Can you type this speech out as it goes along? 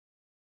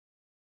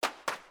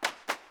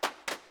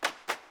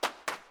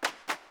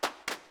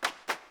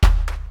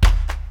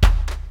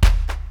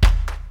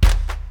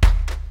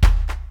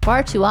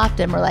far too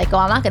often we're like, oh,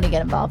 I'm not going to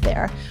get involved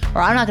there,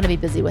 or I'm not going to be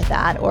busy with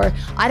that, or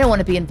I don't want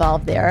to be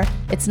involved there.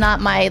 It's not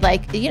my,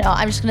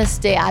 I'm just going to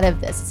stay out of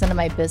this. It's none of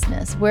my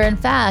business. Where in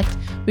fact,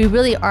 we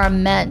really are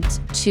meant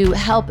to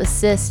help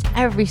assist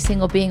every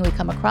single being we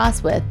come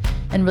across with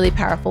in really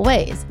powerful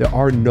ways. There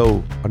are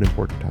no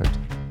unimportant times.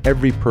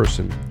 Every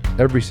person,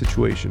 every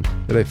situation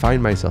that I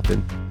find myself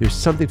in, there's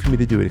something for me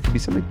to do. It could be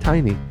something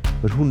tiny,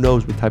 but who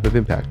knows what type of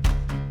impact.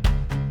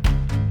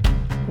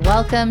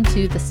 Welcome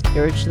to the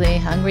Spiritually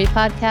Hungry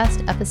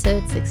Podcast,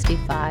 episode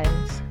 65.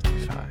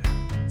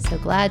 So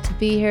glad to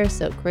be here.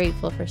 So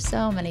grateful for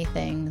so many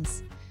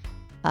things.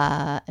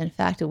 In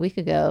fact, a week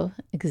ago,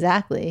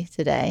 exactly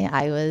today,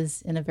 I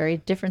was in a very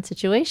different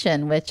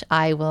situation, which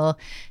I will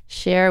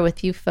share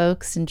with you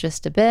folks in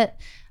just a bit.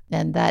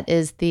 And that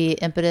is the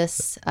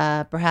impetus,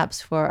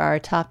 perhaps, for our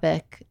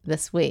topic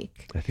this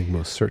week. I think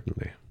most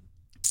certainly.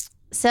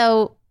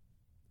 So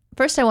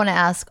first, I want to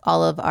ask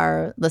all of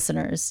our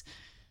listeners,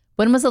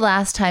 when was the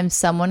last time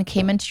someone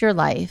came into your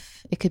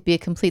life, it could be a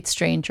complete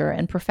stranger,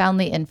 and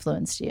profoundly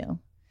influenced you?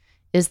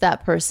 Is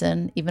that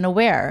person even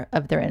aware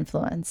of their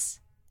influence?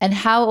 And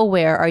how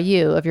aware are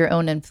you of your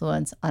own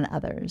influence on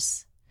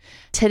others?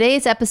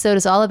 Today's episode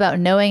is all about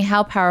knowing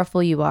how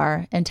powerful you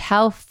are and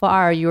how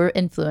far your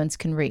influence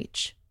can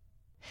reach.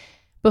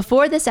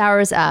 Before this hour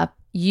is up,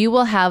 you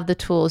will have the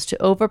tools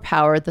to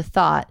overpower the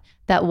thought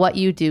that what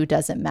you do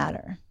doesn't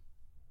matter.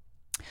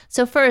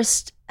 So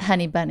first,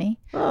 honey bunny,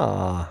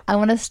 I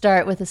want to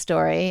start with a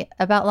story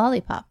about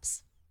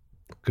lollipops.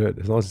 Good,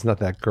 as long as it's not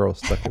that girl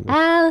stuck in there.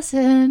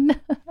 Allison.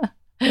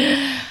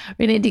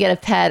 We need to get a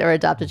pet or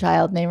adopt a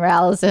child named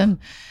Allison.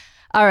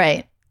 All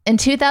right. In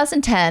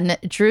 2010,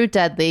 Drew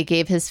Dudley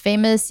gave his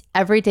famous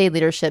Everyday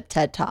Leadership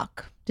TED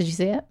Talk. Did you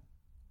see it?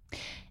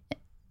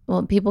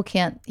 Well, people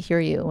can't hear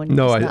you when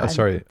No,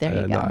 sorry. There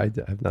you go. No, I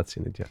have not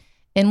seen it yet.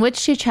 In which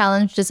she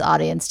challenged his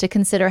audience to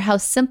consider how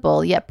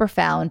simple yet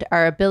profound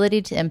our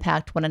ability to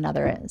impact one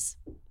another is.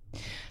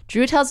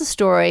 Drew tells a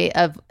story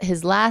of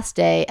his last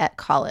day at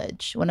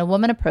college when a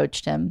woman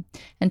approached him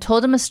and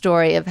told him a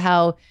story of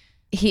how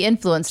he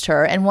influenced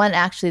her, and one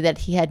actually that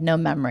he had no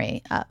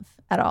memory of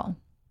at all.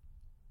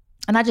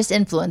 And not just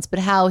influence, but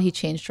how he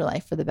changed her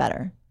life for the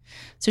better.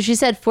 So she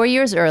said 4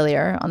 years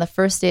earlier, on the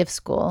first day of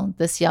school,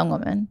 this young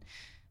woman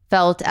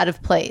felt out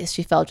of place.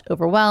 She felt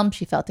overwhelmed,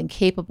 she felt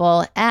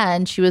incapable,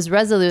 and she was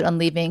resolute on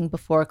leaving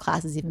before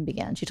classes even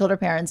began. She told her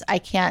parents, I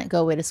can't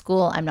go away to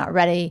school, I'm not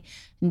ready.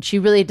 And she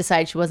really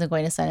decided she wasn't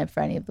going to sign up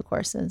for any of the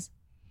courses,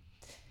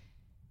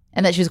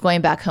 and that she was going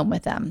back home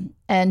with them.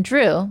 And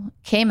Drew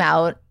came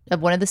out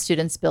of one of the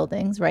students'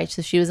 buildings, right?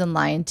 So she was in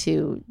line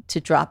to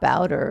drop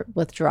out or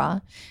withdraw.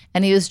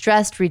 And he was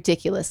dressed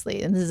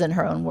ridiculously. And this is in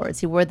her own words.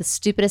 He wore the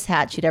stupidest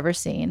hat she'd ever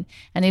seen.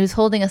 And he was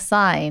holding a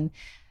sign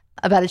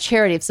about a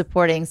charity of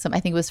supporting some,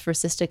 I think it was for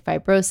cystic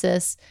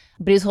fibrosis.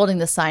 But he was holding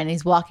the sign and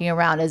he's walking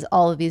around as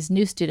all of these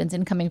new students,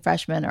 incoming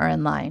freshmen, are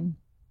in line.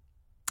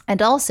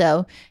 And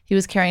also, he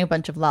was carrying a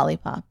bunch of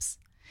lollipops.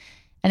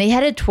 And he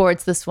headed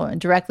towards this woman,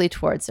 directly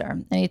towards her.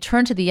 And he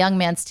turned to the young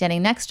man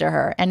standing next to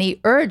her, and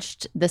he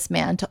urged this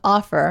man to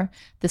offer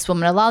this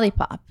woman a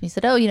lollipop. He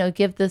said,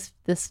 give this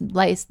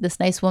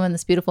nice woman,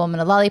 this beautiful woman,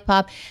 a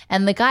lollipop.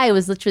 And the guy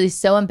was literally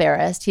so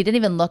embarrassed. He didn't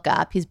even look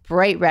up. He's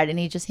bright red, and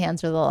he just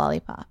hands her the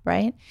lollipop,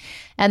 right?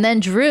 And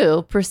then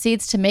Drew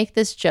proceeds to make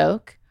this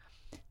joke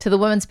to the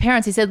woman's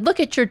parents. He said,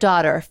 look at your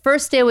daughter,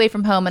 first day away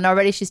from home, and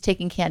already she's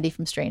taking candy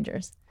from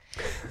strangers.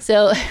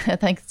 So I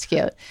think it's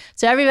cute.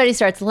 So everybody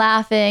starts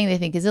laughing. They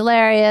think he's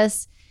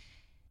hilarious.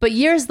 But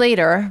years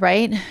later,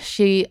 right,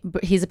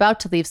 he's about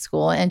to leave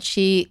school, and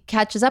she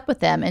catches up with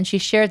him, and she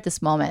shared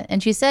this moment.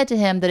 And she said to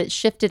him that it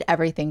shifted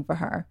everything for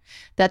her,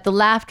 that the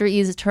laughter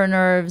eased her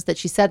nerves, that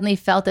she suddenly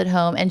felt at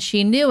home. And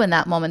she knew in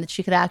that moment that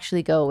she could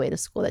actually go away to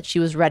school, that she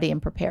was ready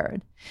and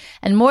prepared.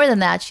 And more than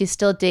that, she's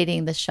still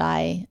dating the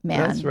shy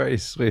man. That's very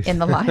sweet. In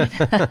the line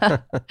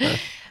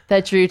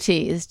that Drew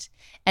teased.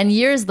 And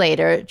years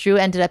later, Drew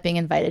ended up being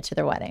invited to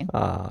their wedding.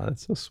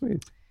 That's so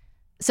sweet.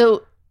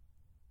 So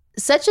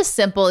such a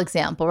simple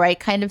example, right?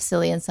 Kind of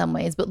silly in some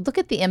ways, but look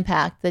at the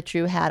impact that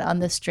Drew had on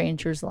this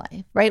stranger's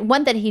life, right?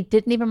 One that he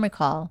didn't even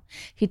recall.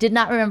 He did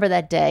not remember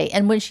that day.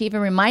 And when she even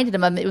reminded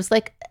him of it, it was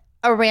like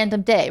a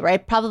random day,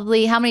 right?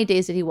 Probably how many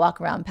days did he walk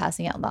around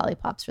passing out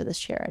lollipops for this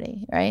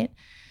charity, right?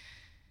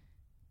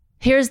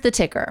 Here's the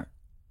ticker.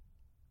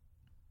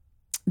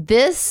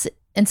 This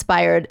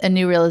inspired a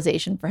new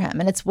realization for him.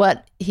 And it's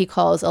what he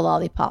calls a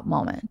lollipop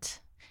moment.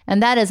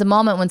 And that is a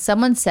moment when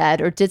someone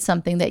said or did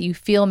something that you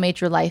feel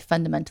made your life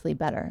fundamentally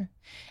better.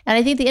 And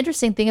I think the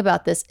interesting thing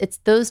about this, it's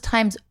those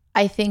times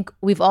I think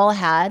we've all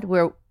had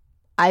where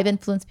I've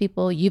influenced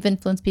people, you've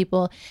influenced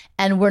people,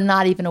 and we're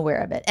not even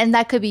aware of it. And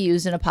that could be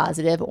used in a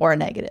positive or a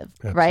negative,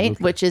 Absolutely. Right?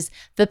 Which is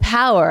the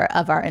power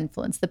of our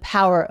influence, the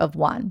power of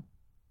one.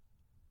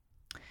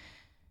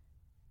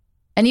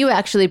 And you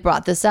actually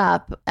brought this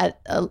up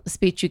at a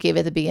speech you gave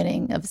at the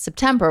beginning of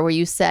September where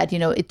you said,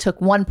 it took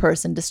one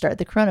person to start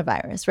the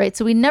coronavirus, right?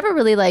 So we never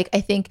really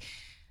I think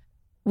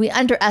we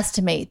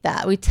underestimate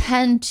that. We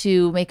tend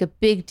to make a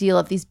big deal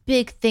of these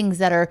big things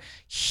that are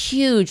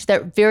huge,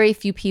 that very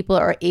few people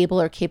are able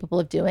or capable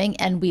of doing.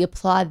 And we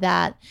applaud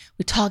that.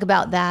 We talk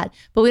about that.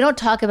 But we don't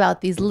talk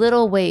about these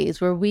little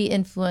ways where we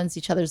influence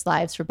each other's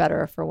lives for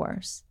better or for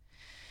worse.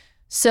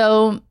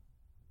 So,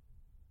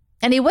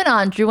 and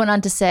Drew went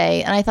on to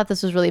say, and I thought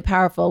this was really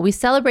powerful, we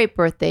celebrate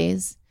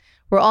birthdays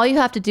where all you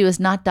have to do is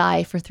not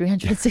die for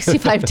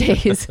 365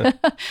 days.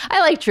 I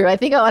like Drew. I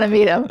think I want to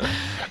meet him.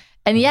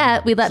 And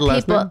yet we let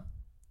people,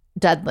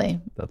 Dudley.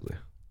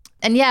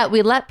 And yet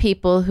we let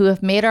people who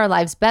have made our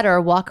lives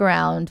better walk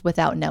around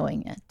without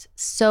knowing it.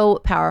 So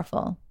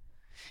powerful.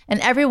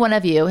 And every one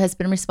of you has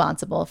been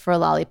responsible for a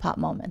lollipop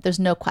moment. There's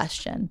no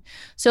question.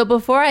 So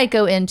before I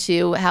go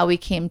into how we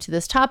came to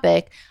this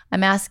topic,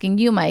 I'm asking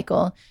you,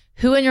 Michael,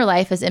 who in your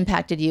life has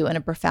impacted you in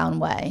a profound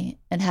way,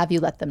 and have you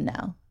let them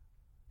know?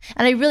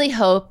 And I really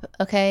hope,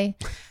 okay,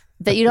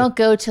 that you don't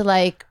go to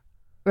like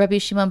Rabbi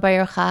Shimon Bar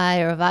Yochai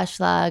or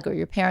Vashlag or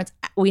your parents.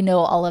 We know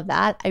all of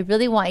that. I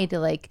really want you to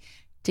like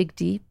dig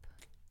deep,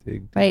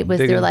 right? Was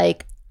there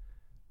like,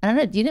 I don't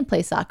know, you didn't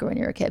play soccer when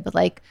you were a kid, but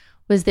like,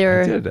 was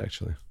there? I did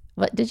actually.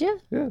 What, did you?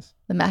 Yes.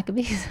 The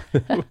Maccabees?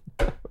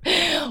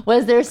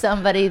 Was there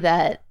somebody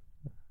that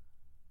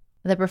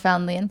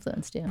profoundly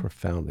influenced you?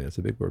 Profoundly, that's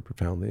a big word,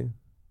 profoundly.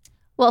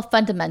 Well,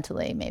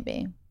 fundamentally,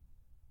 maybe.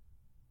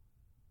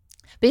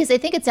 Because I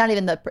think it's not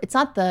even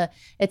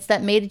it's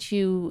that made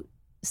you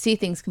see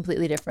things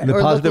completely different. In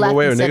a positive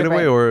way or negative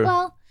way? Or?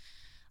 Well,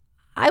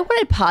 I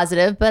wanted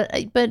positive, but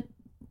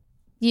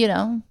you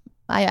know,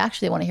 I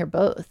actually want to hear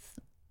both.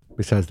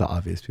 Besides the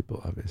obvious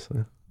people,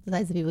 obviously.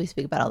 Besides the people you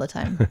speak about all the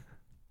time.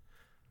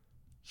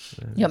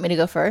 You want me to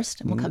go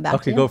first? And we'll come back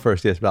to you? Okay, go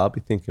first, yes, but I'll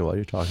be thinking while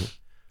you're talking.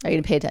 Are you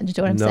going to pay attention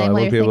to what I'm saying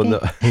while you're thinking? No,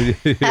 I won't be able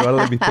to. You want to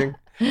let me think?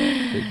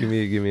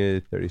 Give me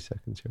 30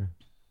 seconds here.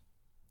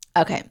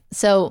 Okay,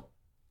 so.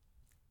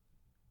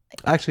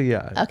 Actually,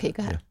 yeah. Okay,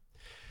 go ahead. Yeah.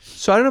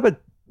 So I don't know about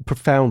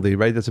profoundly,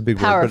 right? That's a big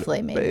Powerfully,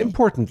 word. maybe. But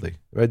importantly,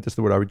 right? That's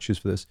the word I would choose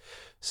for this.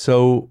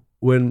 So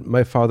when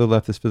my father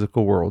left this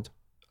physical world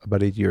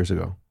about 8 years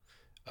ago,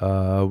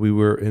 we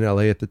were in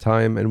LA at the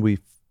time, and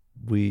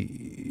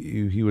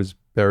he was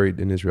buried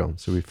in Israel.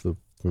 So we flew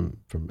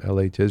from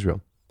LA to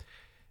Israel.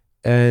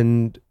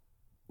 And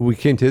we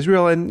came to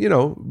Israel, and, you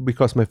know,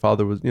 because my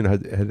father was, you know,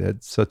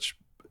 had such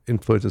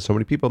influence on so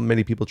many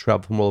people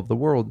traveled from all over the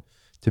world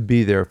to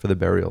be there for the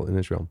burial in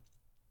Israel.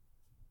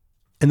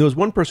 And there was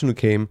one person who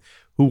came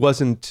who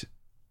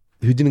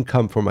didn't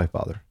come for my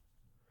father.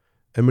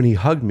 And when he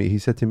hugged me, he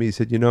said to me,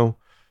 you know,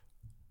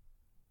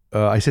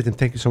 I said to him,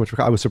 thank you so much for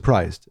coming. I was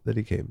surprised that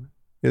he came.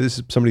 You know, this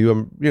is somebody who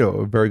I'm, you know,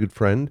 a very good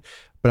friend,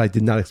 but I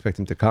did not expect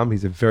him to come.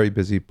 He's a very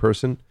busy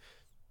person.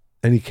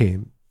 And he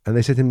came. And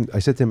I said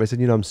to him,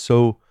 you know, I'm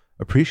so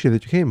appreciative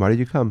that you came. Why did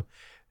you come?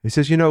 He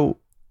says, you know,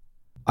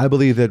 I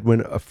believe that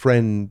when a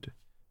friend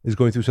is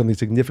going through something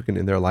significant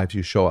in their lives,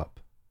 you show up.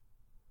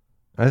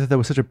 And I thought that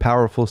was such a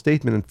powerful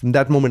statement. And from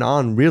that moment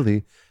on,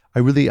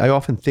 I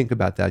often think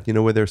about that, you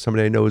know, whether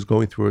somebody I know is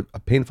going through a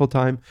painful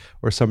time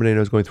or somebody I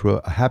know is going through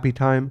a happy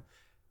time,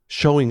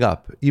 showing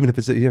up, even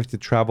if you have to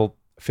travel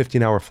a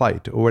 15-hour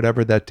flight or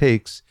whatever that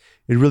takes,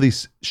 it really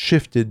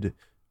shifted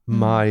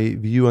my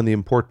view on the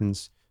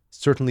importance,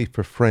 certainly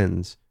for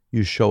friends,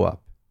 you show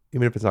up,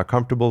 even if it's not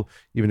comfortable,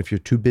 even if you're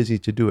too busy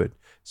to do it.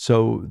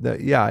 So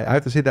I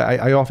have to say that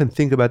I often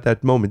think about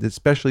that moment,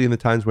 especially in the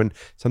times when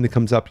something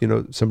comes up, you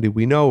know, somebody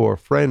we know or a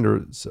friend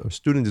or a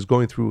student is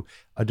going through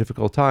a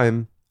difficult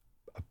time,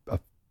 a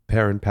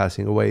parent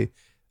passing away.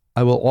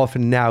 I will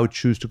often now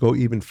choose to go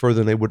even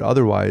further than I would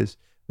otherwise,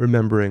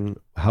 remembering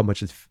how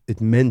much it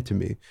meant to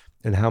me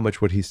and how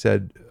much what he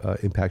said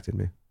impacted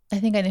me. I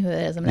think I know who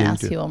that is. I'm going to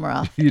ask you when we're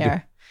off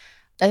air.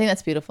 I think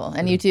that's beautiful.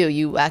 And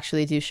you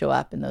actually do show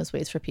up in those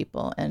ways for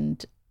people.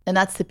 And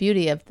that's the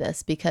beauty of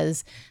this,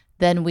 because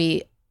then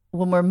when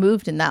we're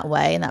moved in that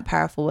way, in that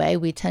powerful way,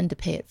 we tend to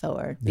pay it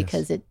forward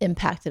because it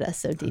impacted us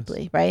so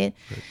deeply, right?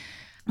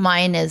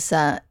 Mine is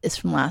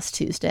from last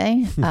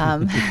Tuesday.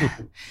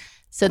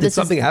 So Did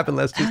something happen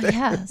last Tuesday?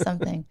 Yeah,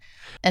 something.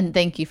 And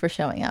thank you for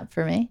showing up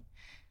for me.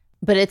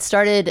 But it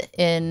started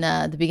in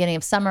the beginning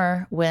of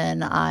summer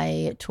when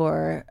I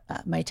tore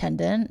my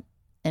tendon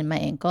in my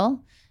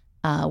ankle,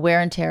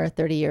 wear and tear,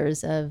 30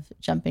 years of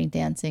jumping,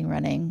 dancing,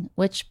 running,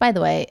 which, by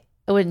the way,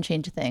 I wouldn't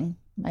change a thing.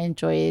 I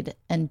enjoyed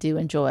and do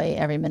enjoy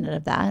every minute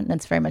of that. And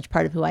that's very much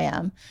part of who I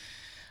am.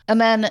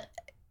 And then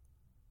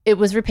it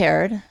was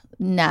repaired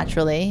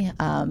naturally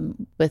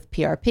with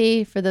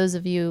PRP. For those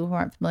of you who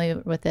aren't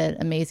familiar with it,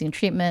 amazing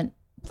treatment,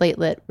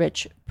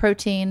 platelet-rich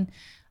protein.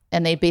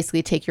 And they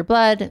basically take your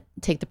blood,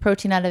 take the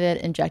protein out of it,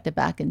 inject it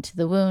back into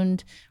the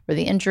wound or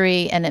the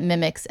injury, and it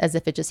mimics as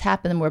if it just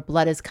happened where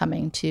blood is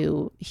coming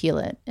to heal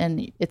it.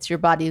 And it's your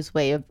body's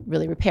way of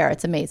really repair.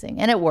 It's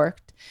amazing. And it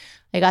worked.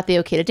 I got the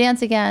okay to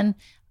dance again.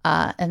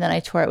 And then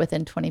I tore it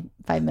within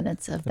 25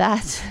 minutes of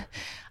that.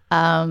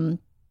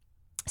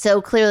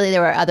 So clearly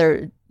there were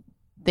other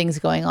things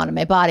going on in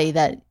my body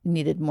that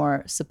needed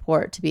more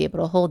support to be able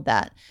to hold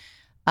that.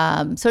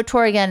 So it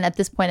tore again. At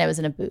this point, I was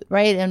in a boot,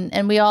 right?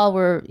 And we all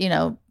were, you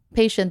know,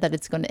 patient that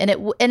it's going to,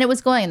 and it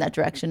was going in that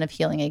direction of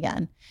healing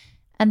again.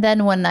 And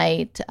then one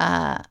night,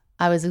 I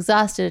was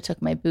exhausted. I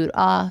took my boot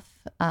off,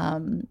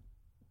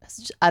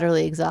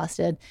 utterly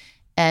exhausted,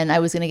 and I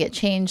was going to get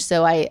changed.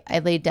 So I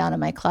laid down in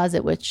my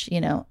closet, which,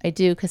 I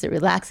do because it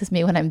relaxes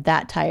me when I'm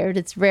that tired.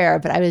 It's rare,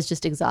 but I was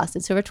just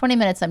exhausted. So for 20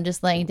 minutes, I'm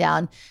just laying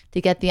down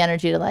to get the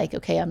energy to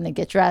okay, I'm going to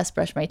get dressed,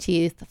 brush my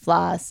teeth,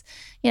 floss.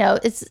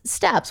 It's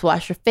steps,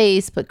 wash your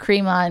face, put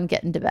cream on,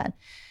 get into bed.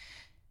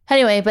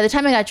 Anyway, by the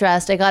time I got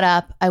dressed, I got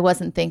up. I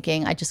wasn't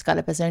thinking. I just got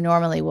up as I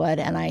normally would,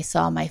 and I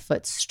saw my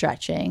foot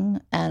stretching,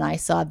 and I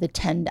saw the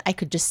tendon. I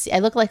could just see. I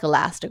looked like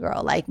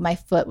Elastigirl. Like my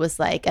foot was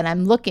and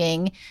I'm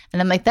looking,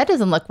 and I'm like, that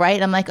doesn't look right.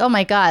 And I'm like, oh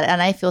my God,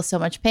 and I feel so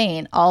much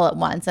pain all at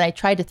once. And I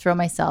tried to throw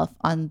myself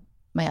on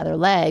my other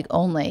leg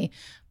only,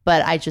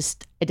 but I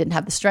didn't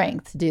have the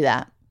strength to do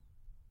that.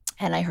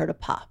 And I heard a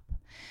pop.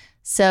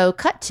 So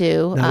cut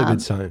to not a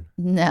good sign.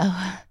 No,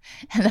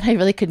 and then I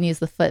really couldn't use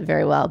the foot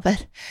very well,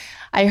 but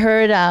I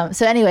heard.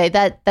 So anyway,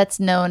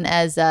 that's known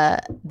as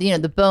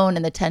the bone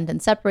and the tendon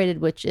separated,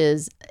 which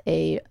is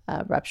a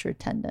ruptured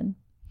tendon.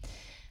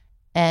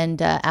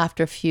 And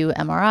after a few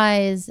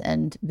MRIs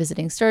and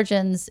visiting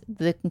surgeons,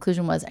 the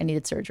conclusion was I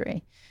needed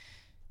surgery.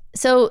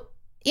 So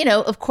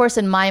of course,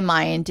 in my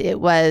mind, it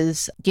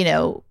was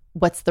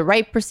what's the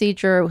right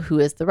procedure? Who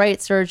is the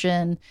right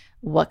surgeon?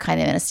 What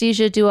kind of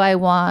anesthesia do I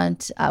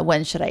want?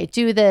 When should I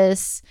do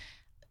this?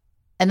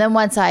 And then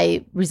once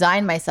I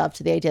resigned myself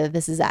to the idea that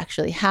this is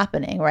actually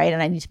happening, right?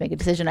 And I need to make a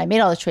decision. I made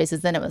all the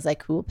choices. Then it was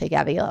who will pick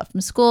Abigail up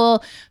from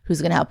school?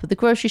 Who's going to help with the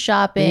grocery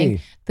shopping,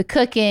 the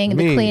cooking,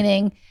 the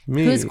cleaning?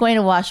 Who's going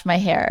to wash my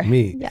hair?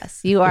 Me. Yes,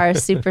 you are a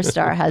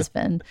superstar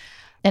husband.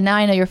 And now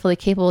I know you're fully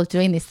capable of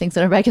doing these things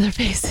on a regular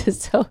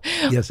basis. So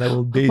yes, I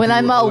will be. When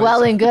I'm all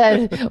well and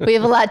good, we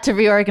have a lot to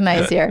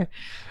reorganize here.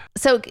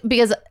 So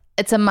because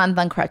it's a month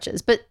on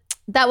crutches, but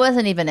that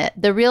wasn't even it.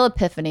 The real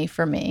epiphany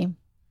for me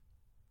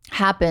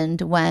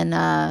happened when,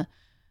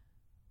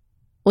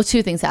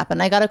 two things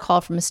happened. I got a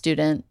call from a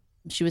student.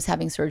 She was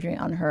having surgery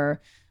on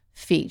her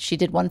feet. She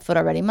did one foot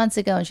already months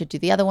ago, and she'd do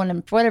the other one.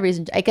 And for whatever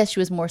reason, I guess she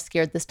was more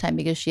scared this time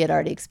because she had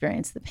already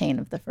experienced the pain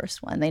of the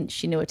first one.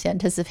 She knew what to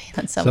anticipate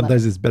on some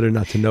Sometimes it's better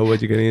not to know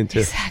what you're getting into.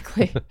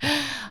 Exactly.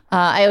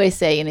 I always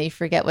say, you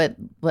forget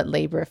what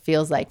labor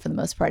feels like for the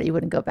most part. You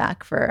wouldn't go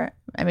back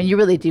you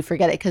really do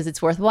forget it because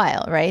it's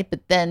worthwhile, right?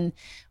 But then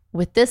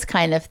with this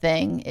kind of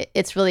thing,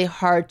 it's really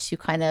hard to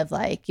kind of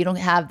you don't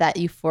have that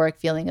euphoric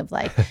feeling of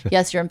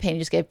yes, you're in pain,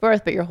 you just gave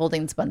birth, but you're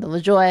holding this bundle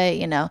of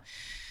joy,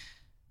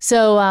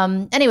 So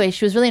anyway,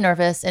 she was really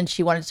nervous and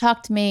she wanted to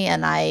talk to me,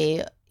 and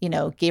I,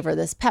 gave her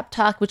this pep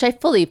talk, which I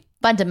fully,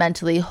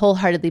 fundamentally,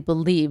 wholeheartedly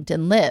believed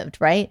and lived,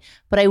 right?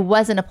 But I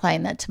wasn't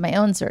applying that to my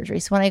own surgery.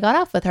 So when I got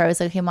off with her, I was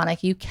like, hey,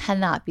 Monica,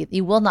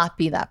 you will not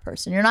be that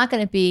person. You're not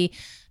going to be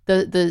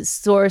the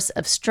source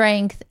of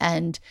strength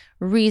and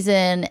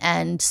reason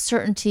and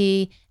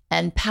certainty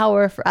and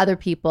power for other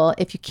people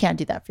if you can't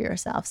do that for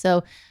yourself.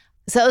 So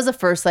that was the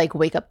first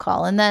wake up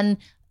call. And then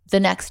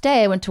the next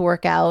day I went to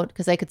work out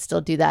because I could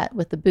still do that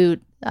with the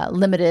boot,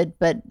 limited,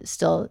 but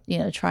still,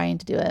 trying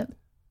to do it.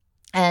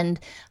 And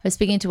I was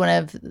speaking to one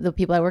of the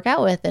people I work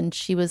out with, and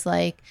she was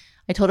like,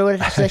 I told her what it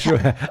was.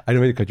 I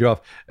don't mean to cut you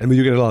off. And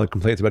you get a lot of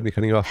complaints about me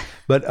cutting you off.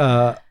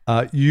 But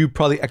you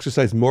probably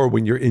exercise more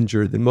when you're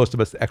injured than most of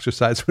us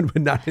exercise when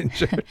we're not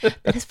injured.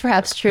 That is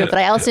perhaps true. But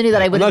I also knew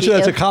that I wouldn't. I'm not sure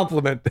that's a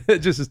compliment.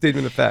 Just a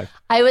statement of fact.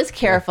 I was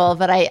careful,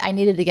 but I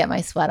needed to get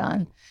my sweat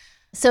on.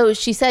 So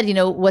she said,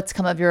 what's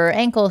come of your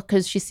ankle?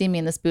 Because she's seen me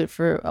in this boot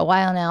for a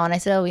while now. And I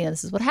said,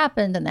 this is what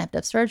happened, and I have to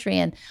have surgery.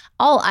 And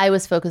all I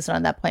was focused on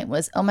at that point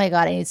was, oh my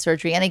God, I need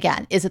surgery. And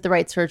again, is it the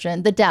right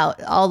surgeon? The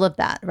doubt, all of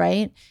that,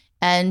 right?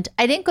 And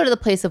I didn't go to the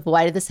place of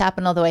why did this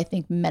happen, although I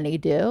think many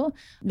do.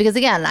 Because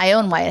again, I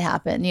own why it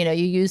happened. You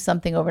use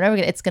something over and over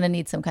again, it's going to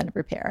need some kind of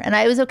repair. And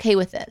I was okay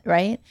with it,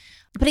 right?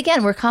 But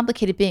again, we're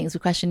complicated beings. We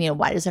question,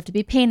 why does there have to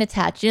be pain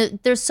attached?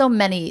 There's so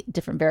many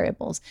different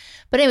variables.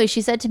 But anyway,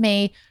 she said to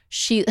me,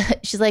 she's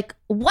like,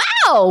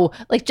 wow,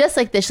 just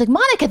like this. She's like,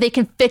 Monica, they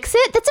can fix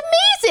it? That's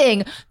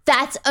amazing.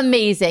 That's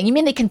amazing. You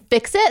mean they can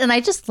fix it? And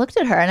I just looked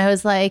at her and I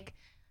was like,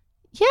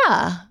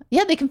 yeah,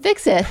 they can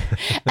fix it.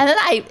 And then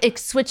it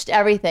switched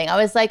everything. I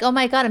was like, oh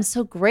my God, I'm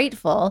so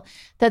grateful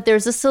that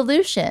there's a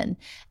solution.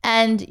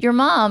 And your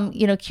mom,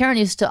 Karen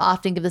used to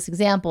often give this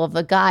example of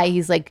a guy,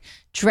 he's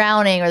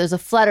drowning or there's a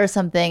flood or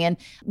something. And,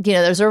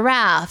 there's a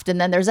raft and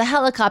then there's a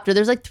helicopter.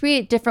 There's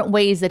 3 different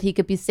ways that he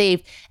could be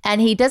saved. And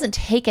he doesn't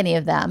take any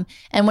of them.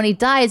 And when he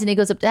dies and he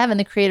goes up to heaven,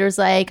 the creator's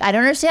like, I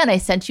don't understand. I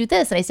sent you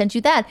this and I sent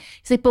you that.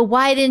 He's like, but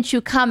why didn't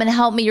you come and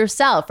help me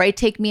yourself, right?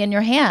 Take me in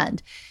your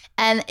hand.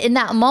 And in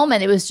that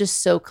moment, it was just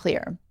so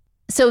clear.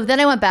 So then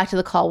I went back to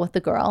the call with the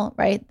girl,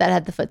 right, that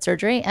had the foot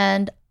surgery.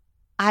 And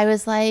I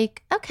was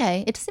like,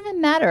 okay, it doesn't even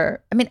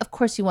matter. I mean, of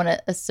course you want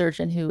a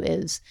surgeon who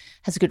has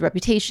a good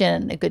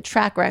reputation, a good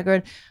track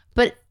record,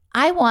 but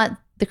I want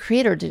the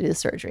creator to do the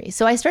surgery.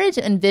 So I started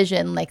to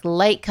envision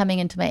light coming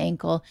into my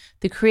ankle,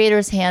 the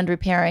creator's hand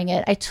repairing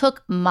it. I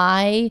took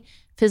my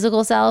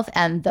physical self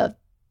and the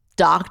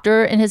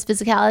doctor in his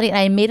physicality, and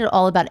I made it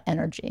all about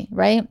energy,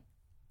 right?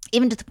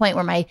 even to the point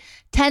where my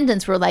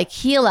tendons were like,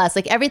 heal us.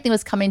 Like everything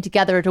was coming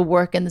together to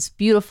work in this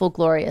beautiful,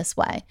 glorious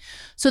way.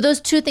 So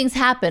those two things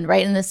happened,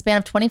 right, in the span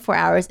of 24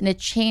 hours. And it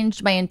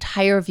changed my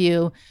entire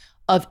view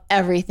of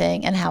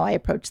everything and how I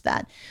approached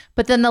that.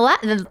 But then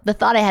the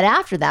thought I had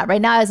after that,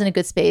 right now I was in a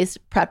good space,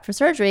 prepped for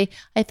surgery.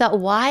 I thought,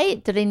 why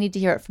did I need to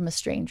hear it from a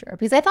stranger?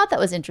 Because I thought that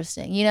was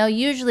interesting. You know,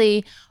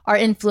 usually our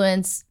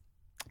influence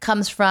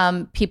comes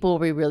from people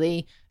we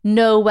really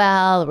know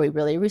well, or we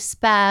really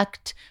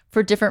respect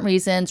for different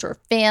reasons, or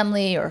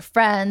family or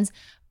friends.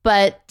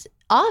 But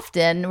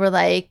often we're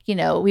like, you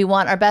know, we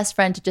want our best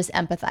friend to just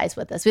empathize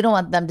with us. We don't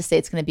want them to say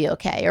it's going to be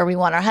okay. Or we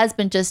want our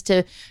husband just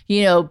to,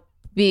 you know,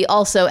 be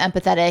also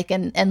empathetic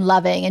and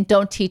loving and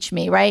don't teach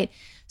me, right?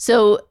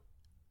 So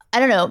I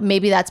don't know,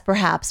 maybe that's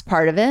perhaps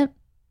part of it.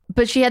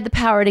 But she had the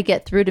power to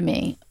get through to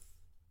me.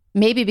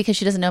 Maybe because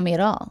she doesn't know me at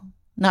all.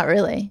 Not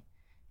really.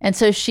 And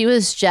so she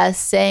was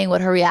just saying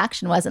what her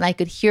reaction was, and I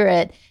could hear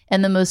it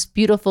in the most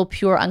beautiful,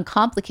 pure,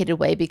 uncomplicated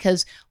way,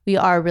 because we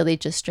are really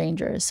just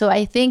strangers. So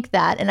I think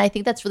that, and I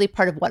think that's really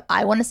part of what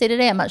I want to say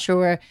today. I'm not sure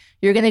where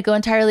you're going to go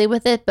entirely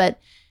with it,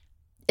 but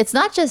it's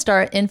not just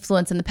our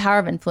influence and the power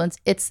of influence.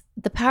 It's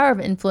the power of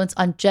influence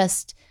on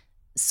just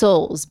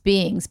souls,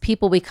 beings,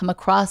 people we come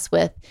across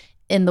with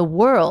in the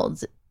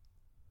world,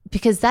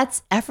 because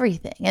that's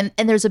everything. And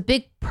there's a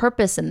big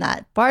purpose in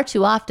that. Far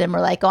too often we're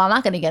like, oh, I'm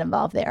not going to get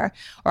involved there,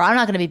 or I'm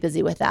not going to be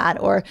busy with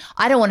that, or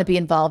I don't want to be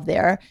involved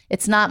there.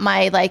 It's not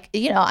my, like,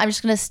 you know, I'm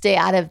just going to stay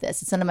out of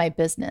this. It's none of my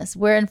business.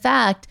 Where in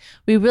fact,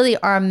 we really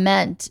are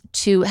meant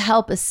to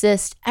help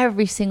assist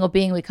every single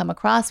being we come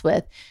across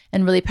with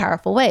in really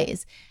powerful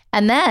ways.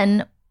 And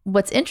then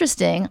what's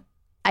interesting,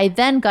 I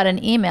then got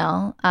an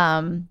email.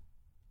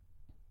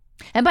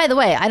 And by the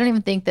way, I don't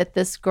even think that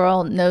this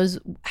girl knows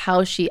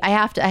how I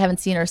haven't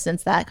seen her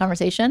since that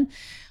conversation.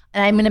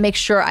 And I'm going to make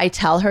sure I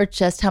tell her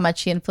just how much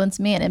she influenced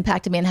me and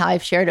impacted me, and how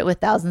I've shared it with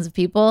thousands of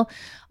people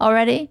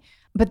already.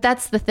 But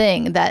that's the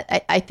thing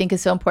that I think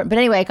is so important. But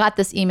anyway, I got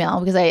this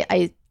email because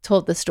I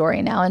told the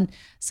story now, and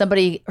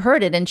somebody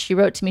heard it, and she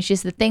wrote to me. She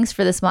said, "Thanks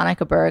for this,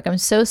 Monica Berg. I'm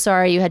so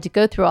sorry you had to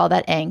go through all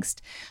that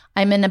angst.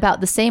 I'm in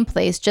about the same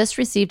place, just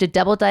received a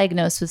double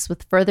diagnosis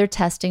with further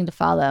testing to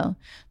follow.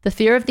 The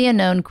fear of the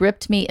unknown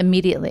gripped me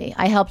immediately.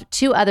 I helped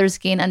 2 others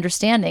gain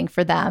understanding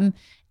for them,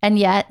 and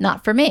yet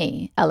not for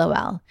me,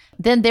 LOL.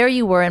 Then there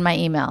you were in my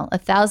email.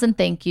 1,000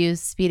 thank yous,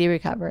 speedy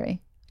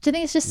recovery." Which I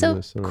think is just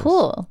so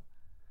cool.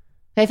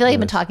 I feel like I've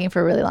been talking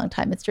for a really long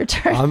time. It's your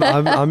turn.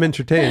 I'm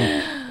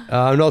entertained.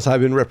 And also,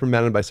 I've been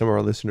reprimanded by some of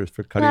our listeners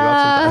for cutting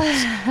off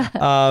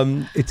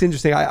sometimes. It's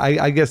interesting.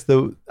 I guess,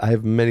 though, I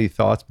have many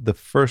thoughts. But the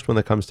first one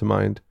that comes to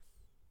mind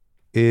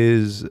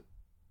is,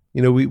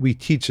 you know, we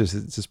teach us,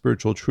 it's a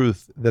spiritual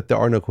truth, that there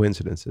are no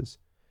coincidences.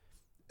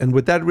 And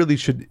what that really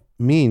should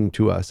mean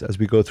to us as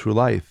we go through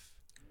life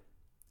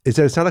is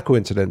that it's not a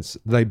coincidence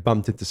that I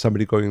bumped into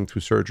somebody going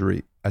through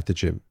surgery at the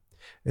gym.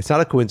 It's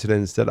not a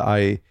coincidence that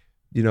I,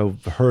 you know,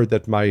 heard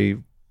that my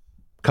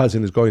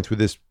cousin is going through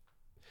this.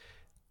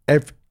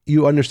 If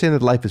you understand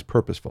that life is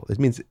purposeful, it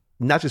means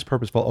not just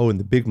purposeful, in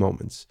the big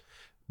moments,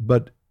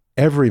 but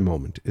every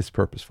moment is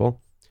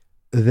purposeful.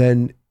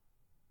 Then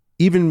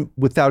even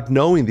without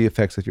knowing the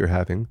effects that you're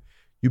having,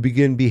 you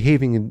begin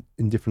behaving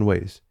in different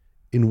ways,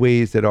 in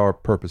ways that are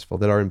purposeful,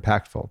 that are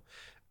impactful.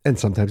 And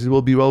sometimes it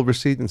will be well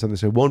received, and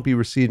sometimes it won't be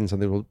received, and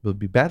something will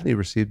be badly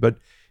received. But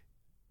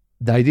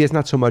the idea is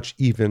not so much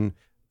even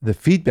the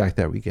feedback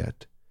that we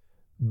get,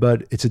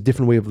 but it's a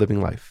different way of living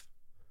life.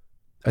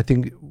 I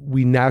think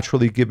we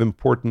naturally give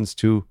importance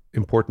to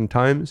important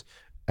times,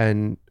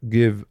 and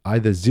give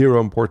either zero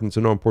importance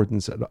or no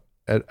importance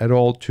at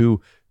all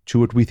to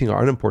what we think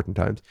are unimportant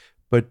times.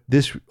 But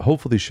this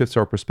hopefully shifts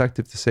our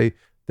perspective to say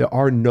there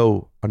are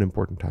no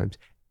unimportant times.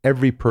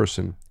 Every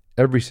person,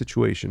 every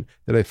situation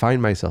that I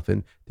find myself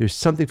in, there's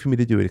something for me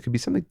to do. And it could be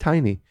something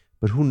tiny,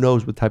 but who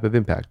knows what type of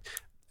impact.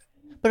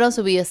 But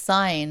also we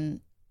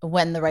assign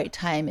when the right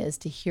time is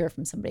to hear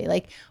from somebody.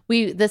 Like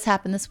this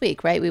happened this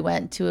week, right? We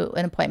went to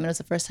an appointment. It was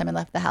the first time I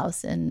left the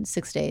house in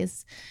 6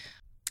 days.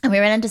 And we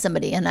ran into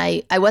somebody, and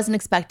I wasn't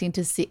expecting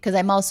to see, because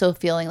I'm also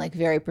feeling like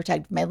very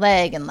protective of my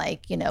leg. And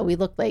like, you know, we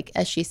looked like,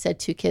 as she said,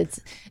 2 kids,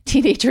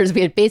 teenagers.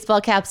 We had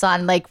baseball caps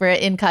on, like we're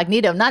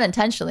incognito, not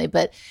intentionally.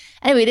 But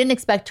anyway, we didn't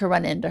expect to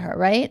run into her,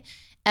 right?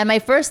 And my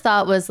first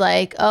thought was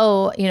like,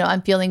 oh, you know,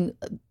 I'm feeling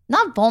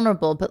not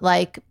vulnerable, but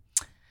like,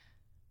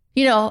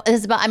 you know,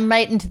 I'm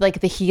right into like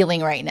the healing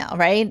right now,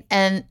 right?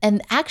 And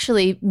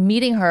actually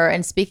meeting her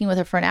and speaking with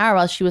her for an hour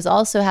while she was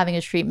also having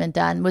a treatment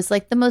done was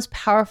like the most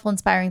powerful,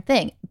 inspiring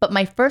thing. But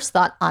my first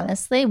thought,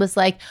 honestly, was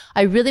like,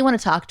 I really want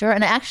to talk to her,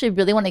 and I actually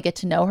really want to get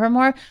to know her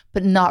more,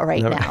 but not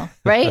right now,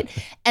 right?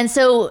 And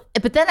so,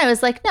 but then I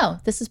was like, no,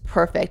 this is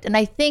perfect. And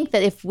I think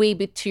that if we,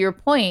 to your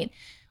point,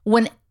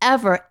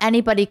 whenever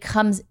anybody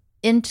comes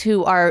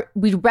into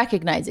we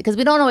recognize it, because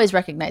we don't always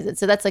recognize it.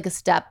 So that's like a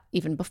step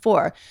even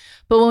before.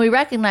 But when we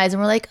recognize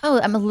and we're like, oh,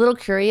 I'm a little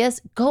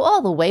curious, go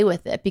all the way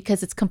with it,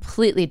 because it's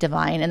completely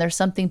divine, and there's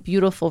something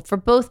beautiful for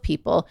both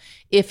people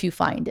if you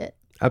find it.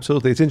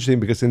 Absolutely. It's interesting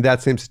because in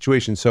that same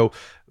situation, so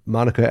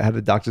Monica had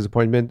a doctor's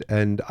appointment,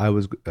 and I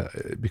was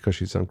because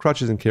she's on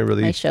crutches and can't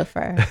really. My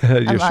chauffeur.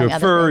 Your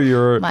chauffeur,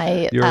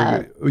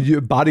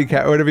 your body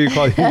cat, whatever you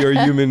call it, your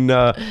human.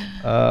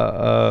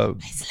 My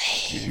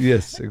slave.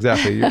 Yes,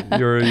 exactly.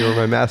 You're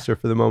my master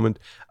for the moment.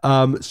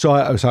 So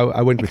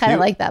I went with you. I kind of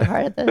like that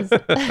part of this.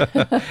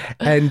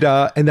 And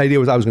the idea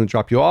was I was going to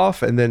drop you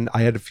off, and then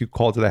I had a few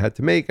calls that I had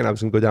to make, and I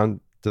was going to go down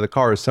to the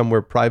car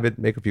somewhere private,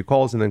 make a few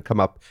calls, and then come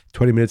up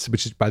 20 minutes,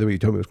 which is, by the way, you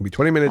told me it was going to be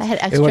 20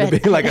 minutes. It would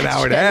have been like an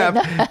hour and a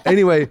half.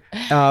 Anyway,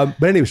 so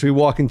we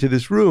walk into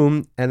this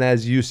room, and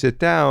as you sit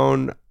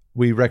down,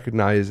 we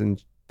recognize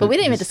and. But we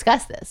didn't even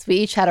discuss this. We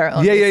each had our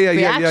own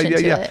reaction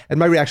to it. And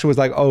my reaction was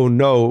like, oh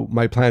no,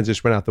 my plans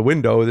just went out the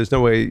window. There's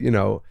no way,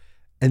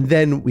 And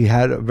then we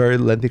had a very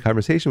lengthy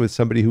conversation with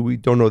somebody who we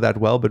don't know that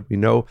well, but we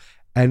know.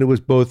 And it was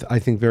both, I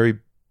think, very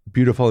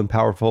beautiful and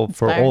powerful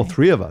for all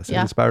three of us, and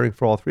inspiring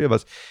for all three of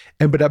us.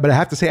 But I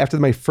have to say, after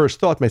my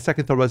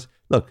second thought was,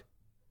 look,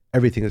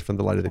 everything is from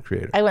the light of the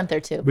Creator. I went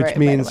there too.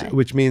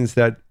 Which means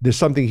that there's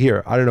something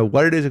here. I don't know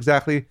what it is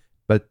exactly,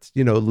 but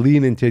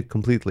lean into it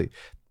completely.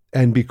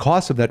 And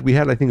because of that, we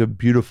had, I think, a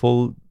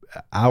beautiful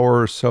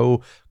hour or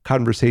so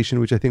conversation,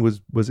 which I think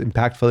was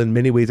impactful in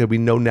many ways that we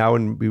know now,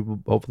 and we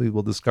will hopefully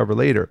will discover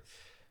later.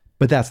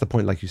 But that's the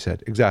point, like you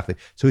said, exactly.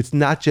 So it's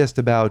not just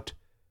about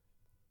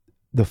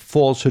the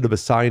falsehood of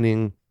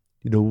assigning,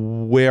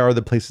 where are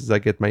the places I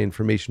get my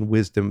information,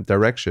 wisdom,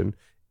 direction.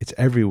 It's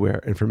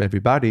everywhere and from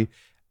everybody,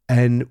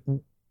 and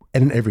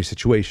in every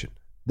situation.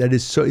 That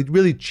is so. It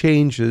really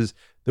changes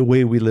the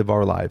way we live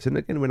our lives. And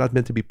again, we're not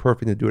meant to be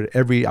perfect and do it at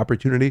every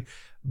opportunity,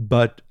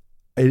 but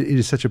it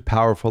is such a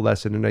powerful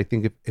lesson. And I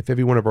think if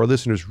every one of our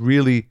listeners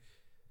really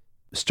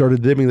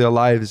started living their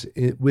lives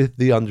with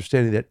the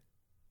understanding that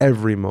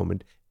every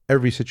moment,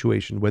 every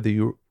situation, whether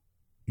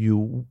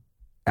you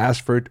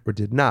asked for it or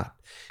did not,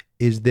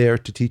 is there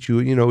to teach you.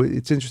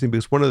 It's interesting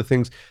because one of the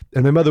things,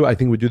 and my mother, I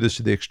think, would do this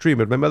to the extreme,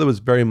 but my mother was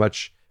very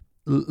much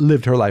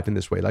lived her life in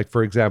this way. Like,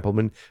 for example,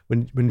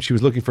 when she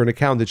was looking for an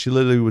accountant, she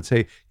literally would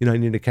say, I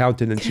need an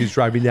accountant, and she's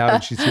driving down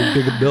and she'd see a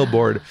big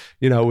billboard,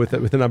 with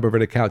the number of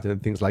an accountant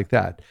and things like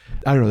that.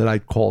 I don't know that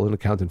I'd call an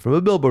accountant from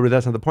a billboard, but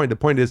that's not the point. The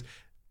point is,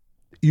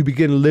 you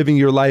begin living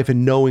your life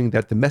and knowing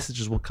that the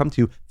messages will come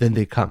to you, then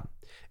they come.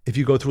 If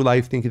you go through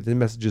life thinking that the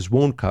messages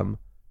won't come,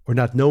 or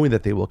not knowing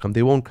that they will come,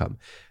 they won't come.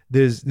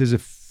 There's a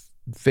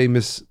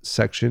famous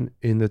section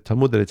in the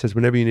Talmud that it says,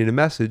 whenever you need a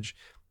message,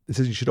 it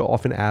says you should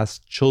often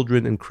ask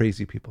children and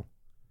crazy people,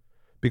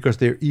 because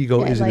their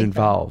ego isn't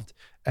involved.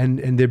 And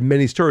there are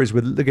many stories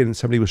where, again,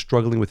 somebody was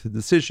struggling with a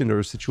decision or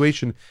a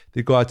situation.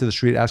 They go out to the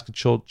street, ask a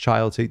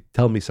child, say,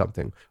 tell me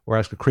something, or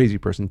ask a crazy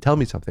person, tell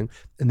me something.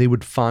 And they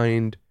would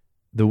find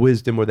the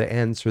wisdom or the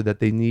answer that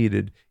they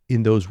needed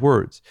in those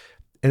words.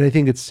 And I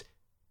think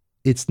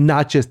it's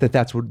not just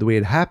that's the way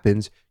it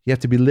happens. You have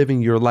to be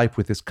living your life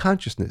with this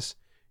consciousness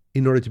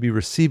in order to be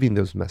receiving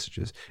those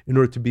messages, in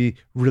order to be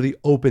really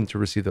open to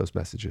receive those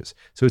messages.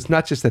 So it's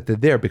not just that they're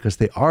there, because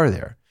they are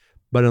there,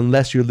 but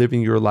unless you're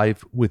living your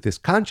life with this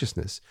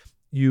consciousness,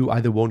 you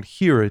either won't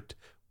hear it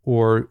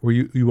or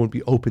you won't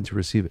be open to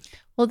receive it.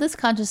 Well, this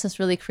consciousness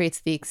really creates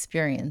the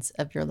experience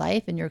of your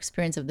life and your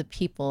experience of the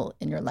people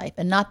in your life,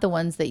 and not the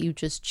ones that you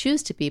just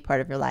choose to be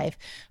part of your life,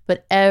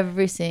 but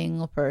every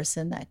single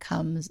person that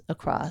comes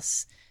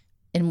across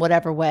in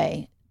whatever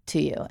way to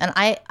you. And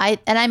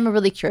I'm a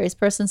really curious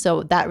person,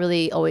 so that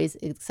really always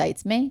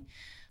excites me.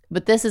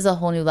 But this is a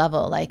whole new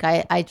level. Like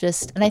and I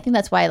think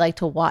that's why I like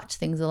to watch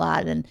things a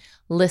lot and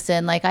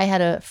listen. Like, I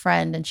had a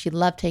friend, and she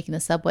loved taking the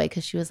subway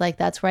because she was like,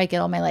 that's where I get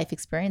all my life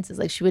experiences.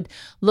 Like, she would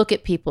look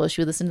at people,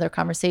 she would listen to their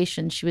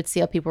conversations, she would see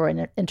how people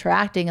were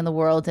interacting in the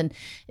world. And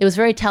it was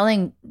very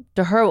telling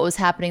to her what was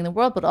happening in the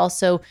world, but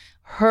also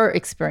her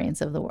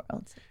experience of the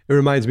world. It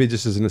reminds me,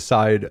 just as an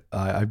aside,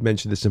 I've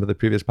mentioned this in the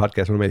previous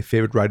podcast, one of my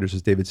favorite writers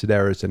is David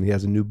Sedaris, and he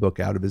has a new book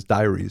out of his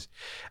diaries.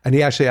 And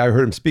I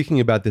heard him speaking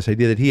about this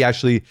idea that he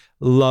actually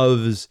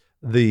loves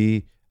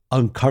the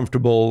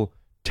uncomfortable,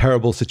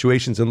 terrible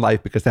situations in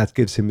life because that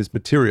gives him his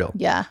material.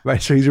 Yeah.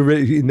 Right. So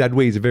in that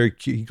way,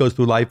 he goes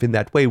through life in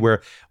that way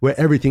where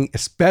everything,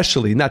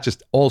 especially, not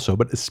just also,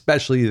 but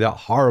especially the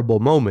horrible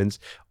moments,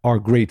 are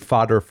great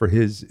fodder for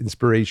his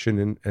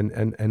inspiration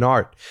and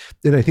art.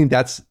 And I think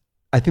that's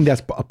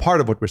a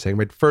part of what we're saying,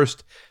 right?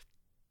 First,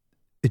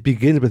 it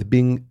begins with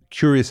being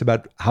curious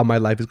about how my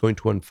life is going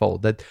to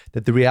unfold. That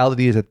the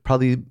reality is that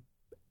probably,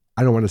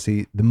 I don't want to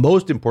say the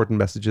most important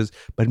messages,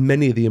 but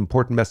many of the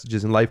important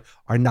messages in life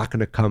are not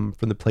going to come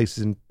from the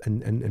places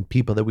and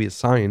people that we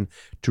assign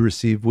to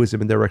receive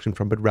wisdom and direction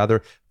from, but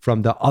rather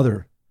from the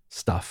other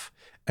stuff.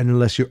 And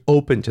unless you're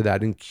open to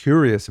that and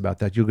curious about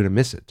that, you're going to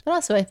miss it. But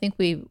also, I think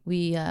I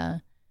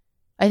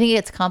think it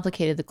gets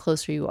complicated the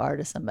closer you are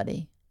to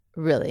somebody,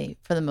 really,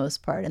 for the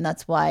most part. And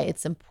that's why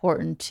it's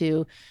important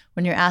to,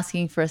 when you're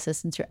asking for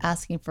assistance, you're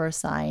asking for a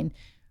sign,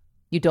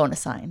 you don't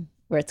assign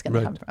where it's going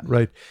to come from.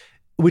 Right.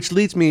 Which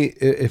leads me,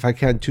 if I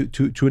can,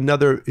 to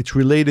another, it's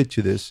related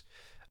to this.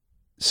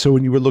 So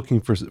when you were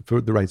looking for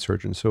the right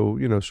surgeon, so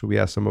we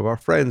asked some of our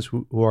friends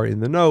who are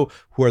in the know,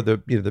 who are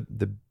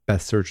the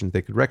best surgeons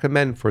they could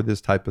recommend for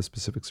this type of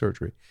specific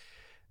surgery.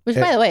 Which,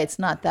 by the way, it's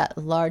not that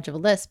large of a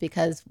list,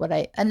 because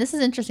and this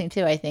is interesting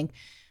too, I think,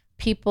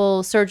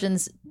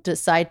 surgeons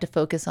decide to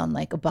focus on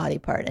like a body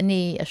part, a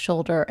knee, a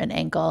shoulder, an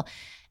ankle.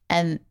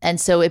 And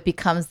so it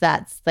becomes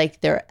that's like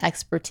their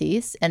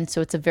expertise. And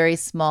so it's a very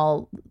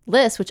small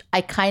list, which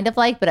I kind of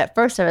like. But at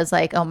first I was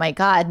like, oh my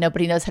God,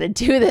 nobody knows how to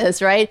do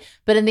this, right?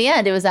 But in the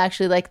end, it was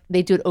actually like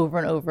they do it over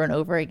and over and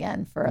over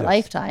again for a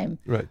lifetime.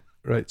 Right.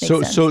 Makes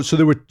So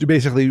there were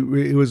basically,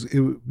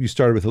 you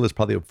started with a list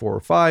probably of 4 or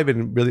 5,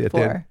 and really at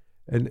the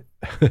end,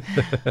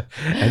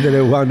 and then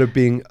it wound up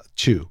being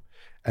 2.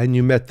 And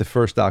you met the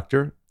first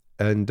doctor,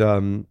 and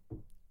the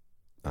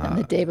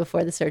day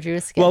before the surgery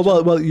was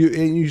scheduled. Well,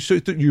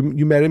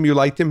 you met him, you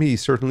liked him. He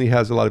certainly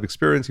has a lot of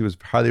experience. He was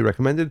highly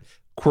recommended.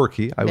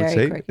 Quirky, I would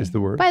say, quirky is the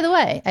word. By the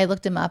way, I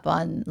looked him up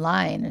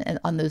online and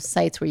on those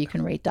sites where you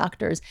can rate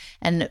doctors,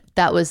 and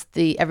that was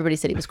everybody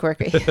said he was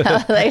quirky.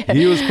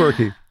 He was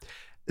quirky.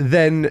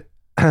 Then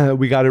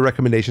we got a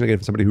recommendation again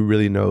from somebody who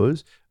really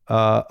knows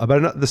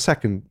about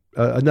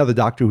another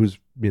doctor who's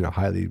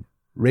highly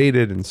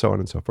rated and so on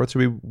and so forth. So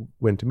we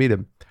went to meet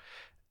him.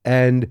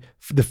 And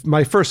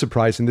my first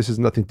surprise, and this has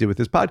nothing to do with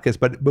this podcast,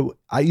 but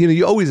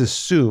you always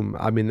assume,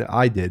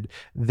 I did,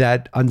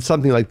 that on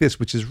something like this,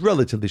 which is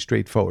relatively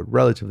straightforward,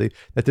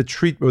 that the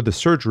treatment or the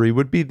surgery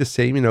would be the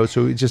same,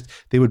 so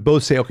they would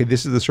both say, okay,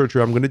 this is the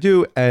surgery I'm going to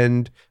do,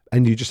 and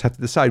you just have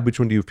to decide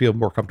which one do you feel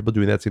more comfortable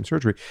doing that same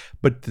surgery.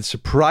 But the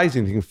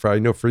surprising thing I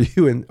know for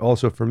you and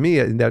also for me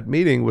in that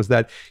meeting was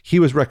that he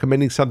was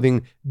recommending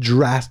something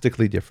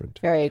drastically different.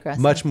 Very aggressive.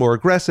 Much more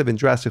aggressive and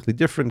drastically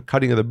different,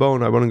 cutting of the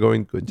bone. I want to go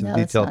into the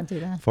detail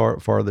for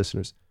our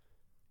listeners.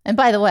 And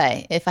by the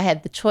way, if I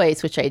had the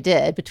choice, which I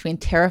did, between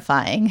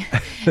terrifying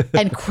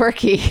and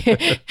quirky,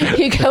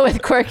 you go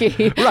with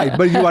quirky. Right,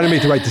 but you want to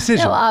make the right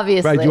decision. No,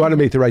 obviously. Right, you want to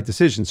make the right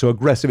decision. So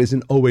aggressive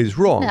isn't always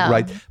wrong,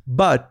 right?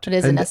 But it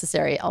isn't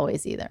necessary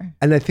always either.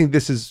 And I think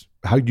this is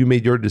how you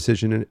made your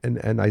decision,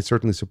 and I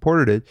certainly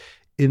supported it,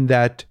 in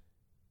that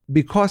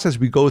because as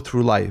we go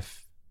through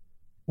life,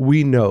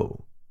 we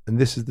know, and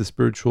this is the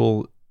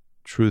spiritual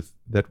truth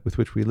with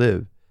which we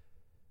live,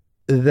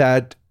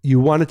 that you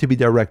want it to be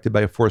directed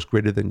by a force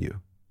greater than you.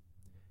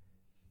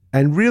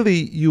 And really,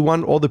 you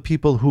want all the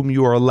people whom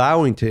you are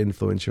allowing to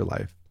influence your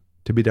life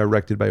to be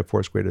directed by a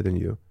force greater than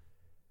you.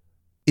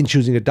 In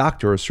choosing a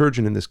doctor or a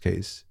surgeon in this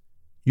case,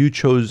 you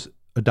chose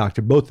a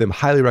doctor, both of them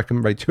highly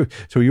recommended, right?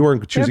 So you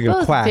weren't choosing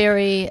a quack.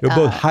 They're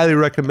both highly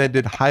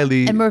recommended,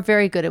 and we're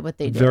very good at what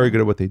they do. Very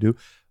good at what they do.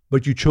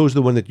 But you chose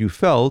the one that you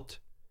felt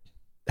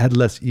had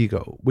less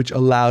ego, which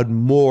allowed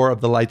more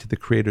of the light of the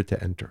Creator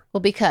to enter.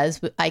 Well,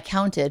 because I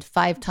counted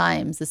 5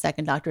 times the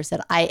second doctor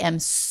said, I am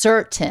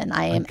certain,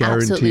 I am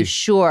absolutely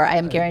sure, I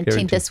am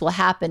guaranteeing this will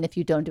happen if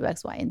you don't do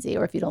X, Y, and Z,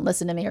 or if you don't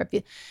listen to me, or if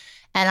you...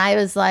 And I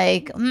was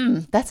like,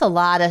 that's a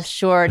lot of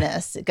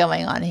sureness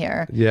going on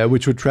here. Yeah,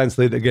 which would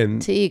translate again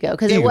to ego,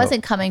 because it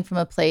wasn't coming from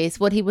a place.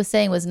 What he was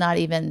saying was not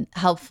even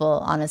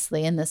helpful,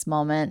 honestly, in this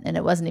moment, and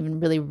it wasn't even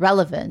really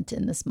relevant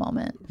in this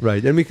moment.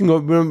 Right, and we can go.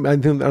 I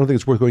don't think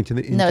it's worth going into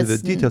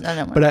the details.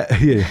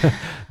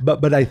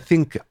 But I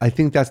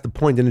think that's the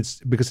point, and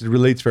it's because it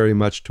relates very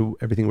much to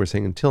everything we're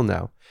saying until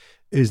now,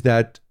 is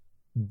that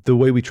the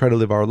way we try to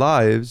live our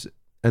lives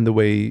and the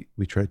way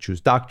we try to choose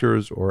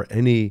doctors or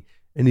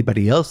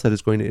anybody else that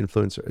is going to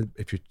influence,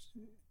 if you're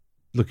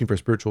looking for a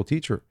spiritual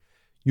teacher,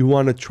 you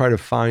want to try to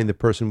find the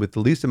person with the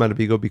least amount of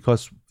ego,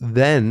 because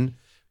then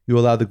you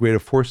allow the greater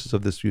forces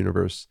of this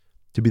universe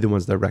to be the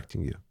ones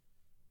directing you.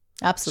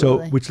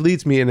 Absolutely. So, which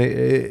leads me, and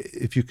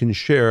if you can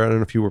share, I don't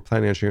know if you were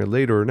planning on sharing it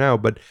later or now,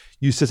 but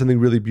you said something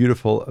really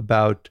beautiful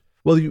about,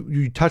 well,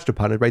 you touched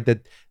upon it, right?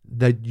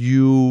 That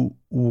you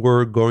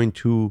were going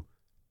to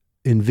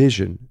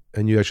envision,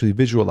 and you actually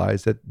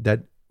visualize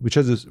that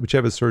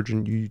whichever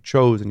surgeon you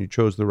chose, and you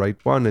chose the right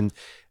one,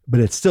 but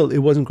it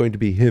wasn't going to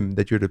be him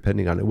that you're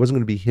depending on. It wasn't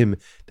going to be him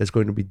that's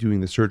going to be doing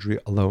the surgery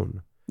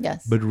alone.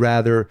 Yes. But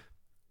rather,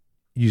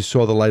 you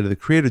saw the light of the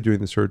Creator doing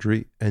the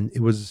surgery, and it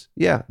was,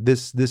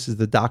 this is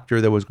the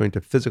doctor that was going to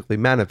physically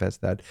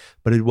manifest that,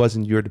 but it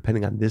wasn't you're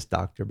depending on this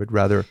doctor, but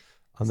rather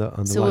on the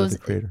light of the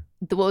Creator.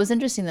 What was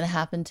interesting that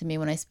happened to me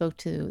when I spoke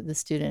to the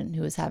student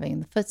who was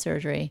having the foot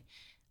surgery,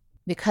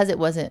 because it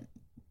wasn't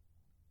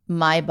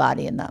my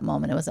body in that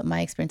moment, it wasn't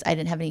my experience, I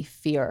didn't have any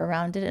fear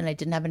around it, and I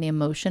didn't have any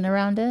emotion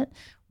around it,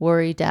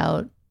 worry,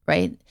 doubt,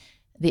 right?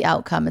 The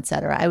outcome,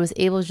 etc. I was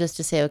able just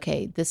to say,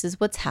 okay, this is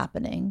what's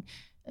happening.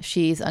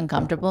 She's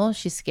uncomfortable,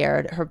 she's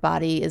scared, her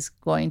body is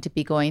going to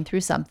be going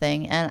through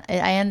something, and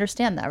I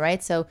understand that,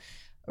 right? So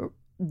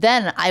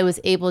then I was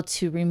able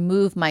to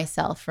remove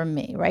myself from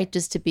me, right?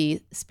 Just to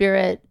be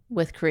spirit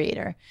with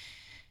Creator.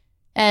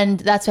 And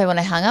that's why when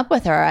I hung up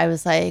with her, I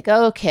was like,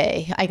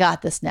 okay, I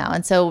got this now.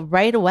 And so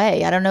right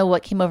away, I don't know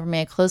what came over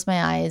me. I closed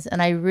my eyes,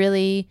 and I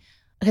really,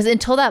 because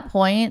until that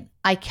point,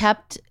 I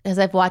kept, because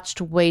I've watched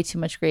way too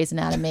much Grey's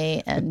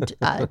Anatomy and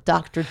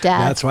Dr. Death.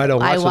 That's why I don't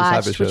watch those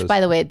type of shows. Which, by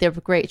the way, they're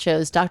great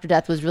shows. Dr.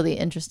 Death was really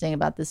interesting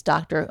about this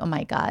doctor. Oh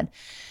my God.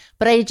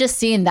 But I had just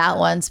seen that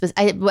one.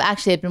 I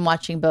actually had been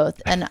watching both,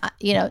 and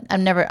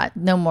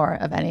no more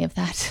of any of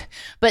that.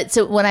 But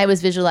so when I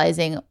was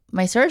visualizing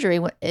my surgery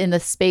in the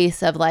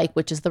space of like,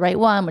 which is the right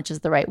one, which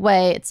is the right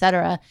way, et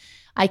cetera,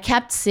 I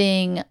kept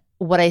seeing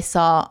what I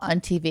saw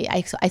on TV.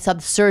 I saw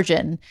the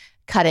surgeon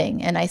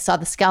cutting, and I saw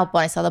the scalpel,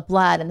 and I saw the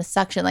blood and the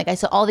suction. Like I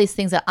saw all these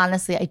things that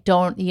honestly I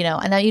don't,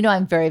 and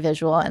I'm very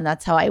visual, and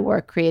that's how I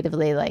work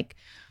creatively. Like,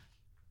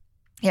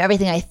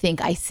 everything I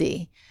think I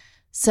see.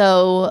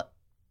 So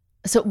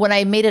when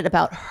I made it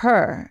about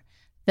her,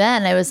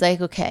 then I was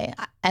like, okay.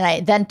 And I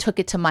then took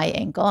it to my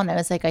angle, and I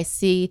was like, I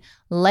see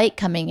light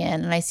coming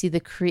in, and I see the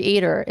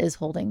creator is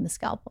holding the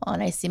scalpel,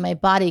 and I see my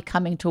body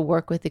coming to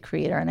work with the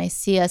creator, and I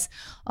see us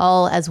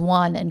all as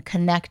one and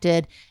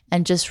connected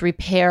and just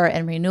repair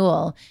and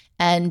renewal.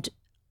 And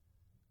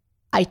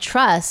I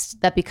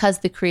trust that because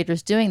the creator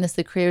is doing this,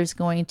 the creator is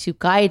going to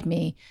guide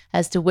me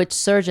as to which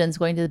surgeon is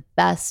going to be the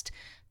best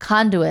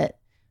conduit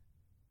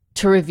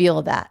to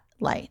reveal that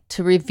light,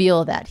 to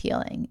reveal that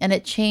healing. And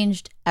it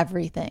changed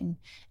everything.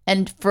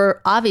 And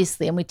for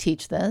obviously, and we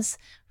teach this,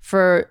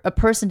 for a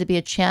person to be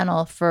a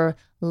channel for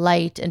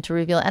light and to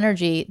reveal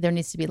energy, there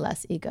needs to be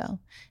less ego.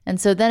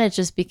 And so then it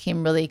just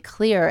became really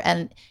clear.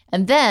 And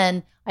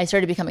then I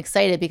started to become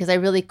excited because I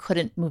really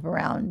couldn't move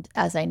around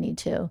as I need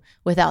to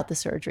without the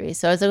surgery.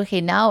 So I was like, okay,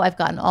 now I've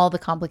gotten all the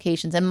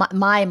complications in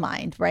my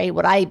mind, right?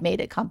 What I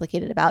made it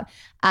complicated about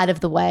out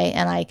of the way,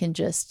 and I can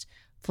just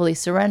fully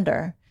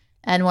surrender.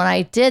 And when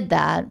I did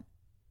that,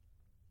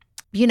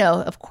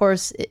 of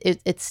course,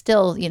 it's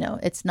still,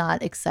 it's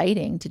not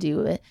exciting to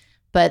do it.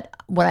 But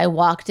when I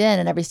walked in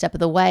and every step of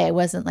the way, I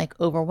wasn't like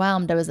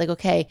overwhelmed. I was like,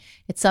 okay,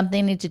 it's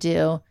something I need to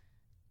do.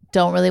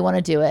 Don't really want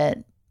to do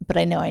it, but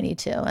I know I need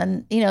to.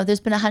 And,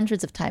 there's been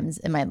hundreds of times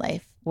in my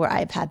life where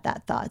I've had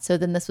that thought. So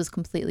then this was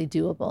completely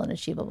doable and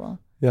achievable.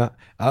 Yeah.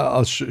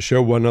 I'll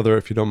share one other,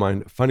 if you don't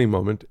mind, funny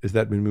moment is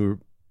that when we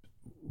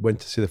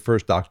went to see the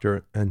first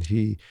doctor, and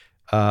he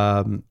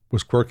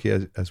was quirky,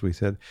 as we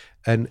said.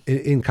 And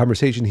in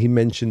conversation, he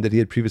mentioned that he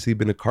had previously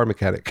been a car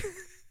mechanic.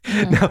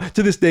 Mm-hmm. Now,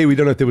 to this day, we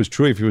don't know if it was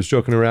true, if he was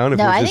joking around.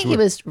 No, I think he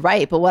was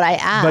right. But what I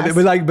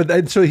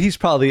asked... So he's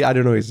probably, I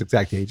don't know his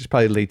exact age. He's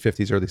probably late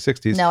 50s, early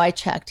 60s. No, I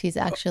checked. He's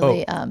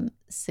actually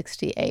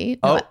 68.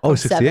 No,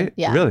 68?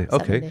 Yeah. Really?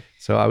 70. Okay.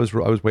 So I was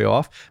way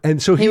off.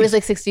 And so he was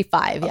like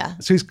 65, yeah.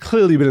 So he's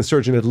clearly been a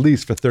surgeon at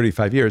least for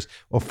 35 years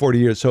or 40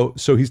 years. So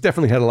he's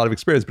definitely had a lot of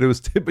experience, but it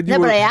was... But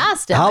I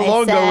asked him. How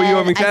long ago were you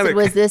a mechanic? I said,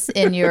 was this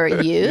in your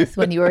youth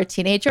when you were a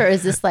teenager, or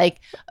is this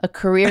like a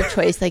career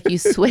choice, like you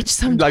switched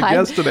sometime? Like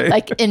yesterday.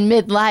 Like in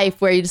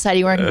midlife where you decided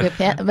you weren't going to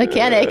be a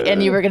mechanic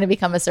and you were going to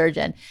become a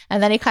surgeon.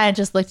 And then he kind of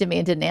just looked at me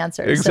and didn't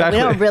answer. Exactly.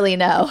 So we don't really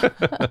know.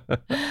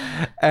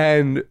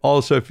 And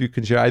also, if you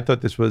can share, I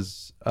thought this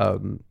was...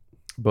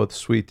 both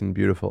sweet and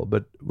beautiful,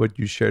 but what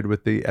you shared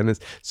with the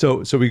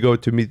so we go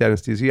to meet the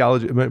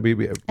anesthesiologist.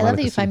 I love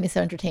that you find me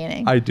so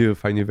entertaining. I do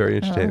find you very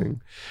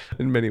entertaining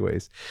in many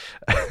ways.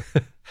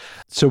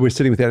 So we're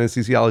sitting with the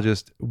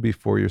anesthesiologist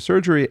before your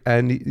surgery,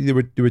 and there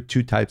were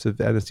two types of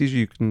anesthesia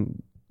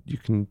you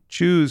can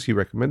choose. He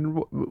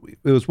recommended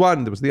there was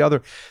one, there was the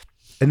other,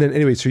 and then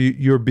anyway, so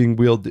you're being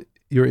wheeled.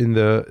 You're in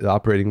the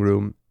operating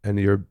room, and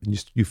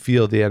you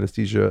feel the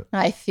anesthesia.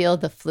 I feel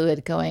the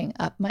fluid going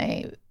up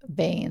my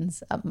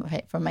veins,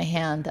 from my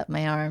hand up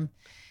my arm,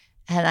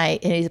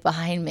 and he's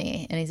behind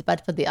me, and he's about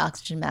to put the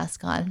oxygen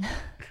mask on.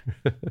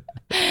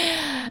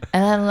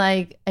 And I'm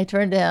like, I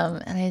turned to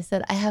him and I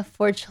said, I have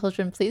 4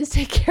 children. Please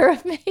take care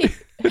of me.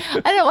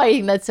 I don't know why you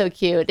think that's so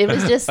cute. It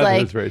was just like,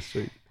 it was very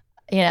sweet.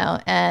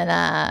 And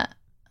I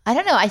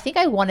don't know. I think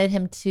I wanted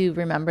him to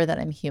remember that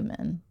I'm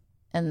human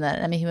and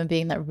that I'm a human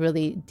being that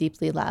really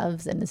deeply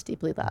loves and is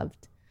deeply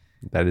loved.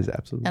 That is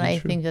absolutely true. And I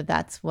true. think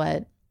that's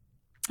what,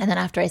 and then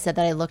after I said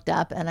that, I looked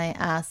up and I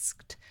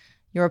asked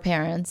your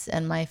parents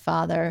and my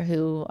father,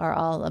 who are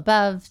all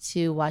above,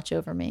 to watch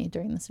over me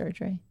during the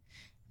surgery.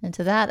 And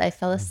to that, I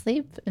fell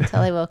asleep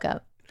until I woke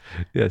up.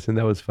 Yes, and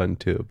that was fun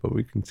too, but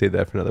we can save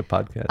that for another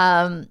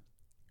podcast.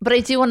 But I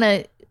do want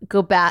to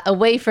go back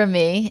away from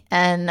me.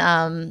 And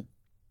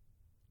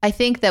I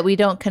think that we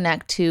don't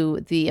connect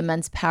to the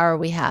immense power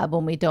we have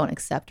when we don't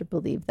accept or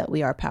believe that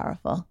we are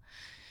powerful.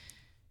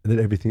 And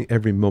that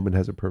every moment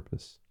has a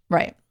purpose.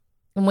 Right.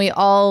 And we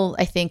all,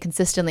 I think,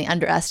 consistently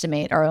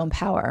underestimate our own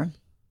power.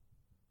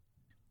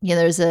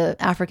 There's an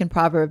African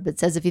proverb that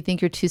says, if you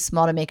think you're too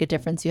small to make a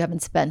difference, you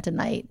haven't spent a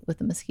night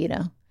with a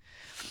mosquito.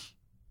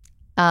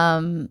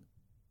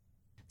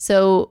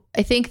 So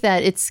I think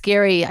that it's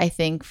scary,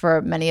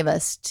 for many of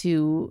us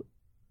to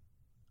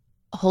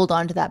hold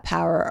on to that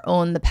power,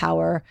 own the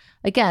power,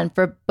 again,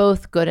 for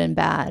both good and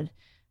bad.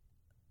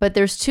 But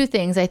there's 2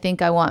 things I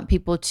think I want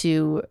people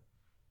to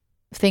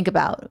think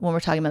about when we're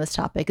talking about this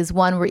topic. Is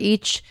one, we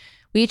each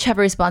have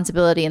a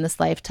responsibility in this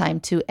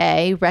lifetime to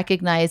A,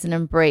 recognize and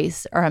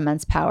embrace our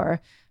immense power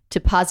to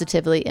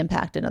positively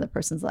impact another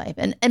person's life,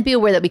 and be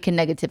aware that we can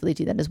negatively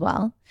do that as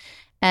well,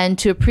 and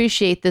to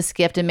appreciate this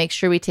gift and make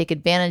sure we take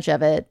advantage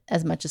of it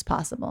as much as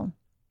possible.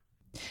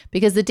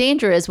 Because the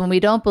danger is when we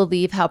don't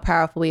believe how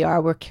powerful we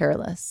are, we're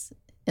careless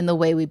in the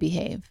way we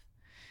behave.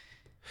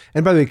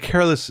 And by the way,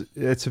 careless,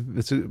 it's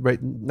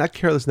right, not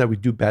careless in that we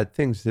do bad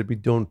things, that we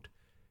don't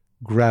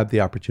grab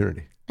the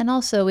opportunity. And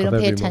also we don't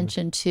pay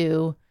attention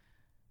to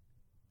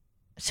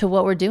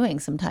what we're doing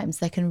sometimes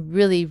that can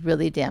really,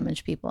 really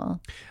damage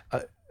people.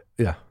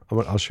 Yeah,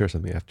 I'll share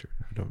something after.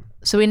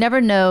 So we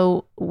never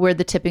know where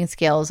the tipping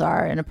scales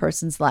are in a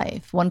person's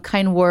life. One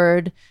kind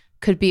word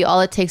could be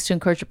all it takes to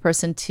encourage a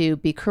person to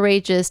be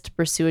courageous, to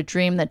pursue a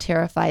dream that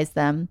terrifies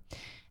them.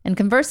 And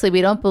conversely,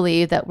 we don't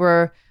believe that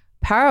we're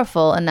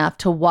powerful enough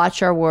to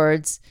watch our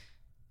words.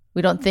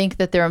 We don't think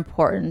that they're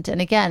important.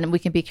 And again, we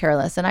can be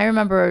careless. And I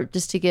remember,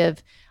 just to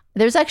give,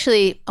 I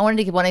wanted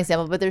to give one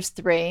example, but there's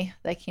three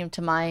that came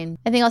to mind.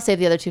 I think I'll save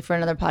the other two for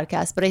another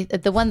podcast.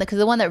 But the one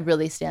that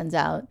really stands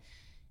out,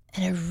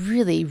 and it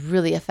really,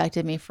 really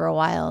affected me for a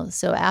while.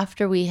 So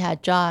after we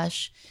had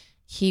Josh,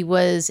 he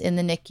was in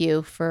the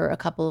NICU for a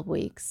couple of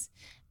weeks.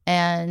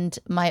 And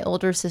my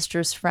older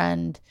sister's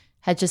friend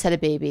had just had a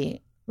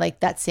baby like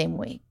that same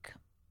week.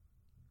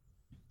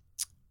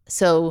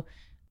 So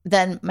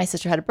then my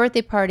sister had a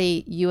birthday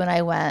party. You and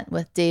I went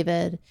with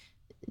David.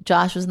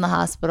 Josh was in the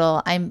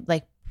hospital. I'm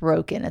like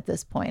broken at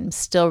this point. I'm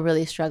still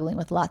really struggling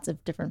with lots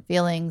of different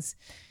feelings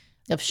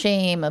of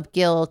shame, of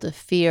guilt, of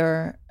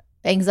fear.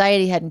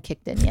 Anxiety hadn't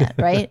kicked in yet,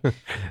 right?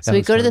 So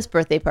we go to this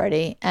birthday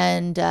party,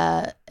 and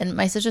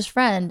my sister's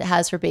friend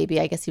has her baby.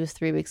 I guess he was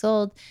 3 weeks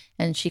old,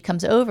 and she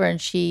comes over and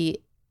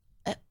she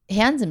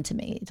hands him to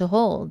me to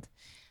hold.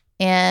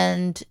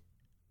 And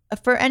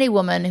for any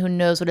woman who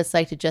knows what it's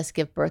like to just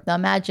give birth, now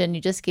imagine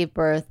you just gave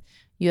birth,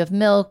 you have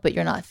milk, but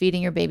you're not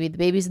feeding your baby. The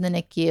baby's in the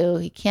NICU.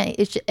 He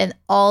can't, and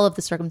all of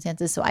the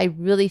circumstances. So I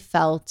really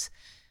felt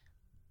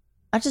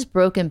not just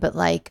broken, but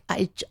like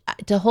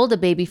to hold a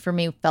baby for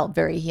me felt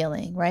very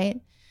healing,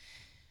 right?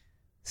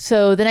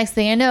 So the next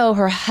thing I know,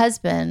 her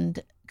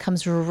husband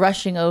comes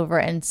rushing over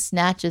and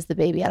snatches the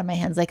baby out of my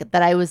hands, like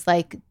that I was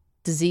like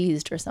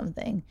diseased or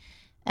something.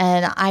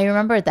 And I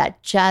remember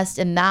that just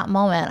in that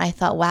moment, I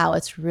thought, wow,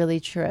 it's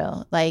really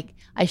true. Like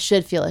I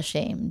should feel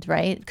ashamed,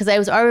 right? Because I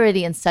was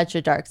already in such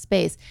a dark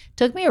space. It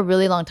took me a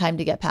really long time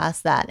to get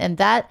past that. And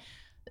that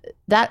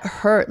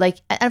hurt. Like,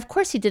 and of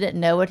course he didn't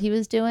know what he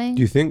was doing.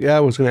 Do you think, I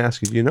was going to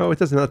ask you, do you know? It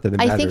doesn't matter that it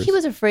matters. I think he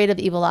was afraid of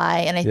evil eye,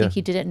 and I think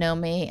he didn't know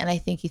me. And I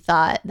think he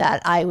thought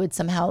that I would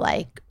somehow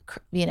like,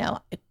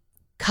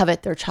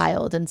 covet their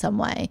child in some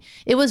way.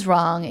 It was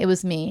wrong. It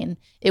was mean.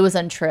 It was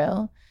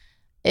untrue.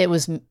 It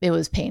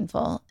was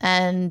painful.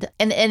 And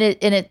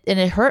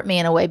it hurt me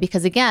in a way,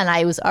 because again,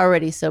 I was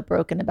already so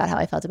broken about how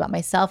I felt about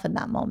myself in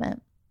that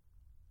moment.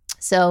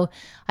 So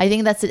I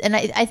think that's it. And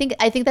I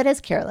think that is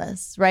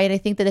careless, right? I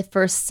think that if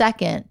for a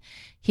second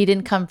he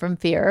didn't come from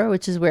fear,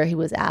 which is where he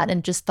was at,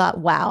 and just thought,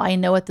 wow, I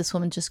know what this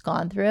woman's just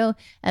gone through,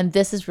 and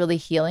this is really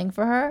healing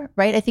for her,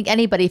 right? I think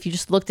anybody, if you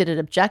just looked at it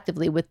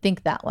objectively, would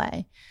think that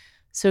way.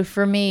 So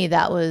for me,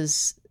 I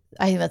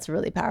think that's a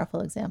really powerful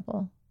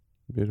example.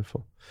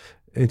 Beautiful.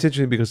 It's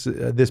interesting because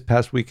this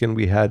past weekend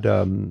we had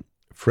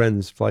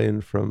friends fly in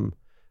from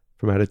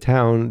out of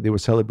town. They were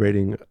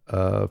celebrating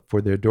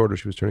for their daughter.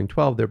 She was turning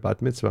 12, their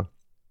bat mitzvah.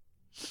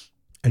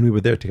 And we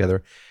were there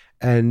together.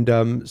 And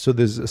so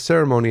there's a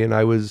ceremony, and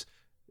I was,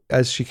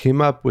 as she came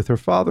up with her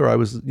father, I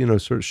was,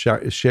 sort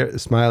of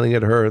smiling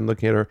at her and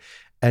looking at her.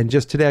 And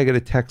just today I got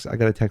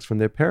a text from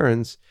their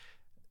parents,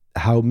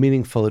 how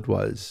meaningful it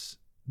was,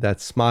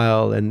 that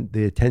smile and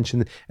the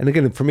attention. And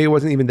again, for me, it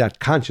wasn't even that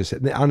conscious.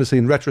 And honestly,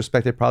 in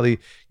retrospect, I probably,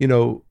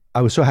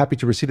 I was so happy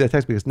to receive that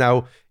text, because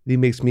now it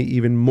makes me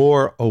even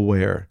more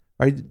aware,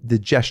 right? The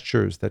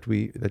gestures that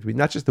we,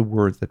 not just the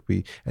words that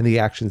we, and the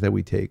actions that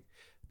we take,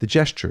 the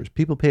gestures,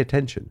 people pay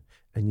attention,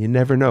 and you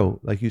never know.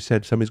 Like you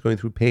said, somebody's going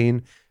through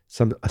pain,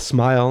 a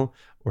smile,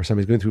 or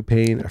somebody's going through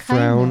pain, a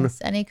frown.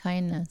 Any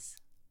kindness.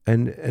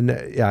 And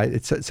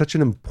it's such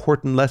an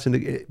important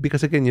lesson,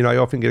 because again, I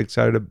often get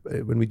excited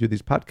when we do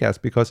these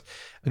podcasts, because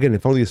again,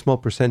 if only a small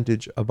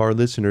percentage of our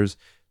listeners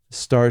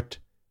start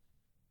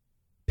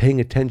paying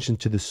attention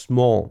to the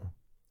small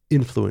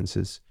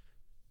influences,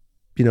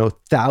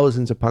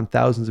 thousands upon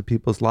thousands of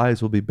people's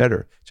lives will be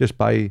better just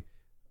by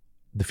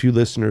the few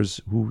listeners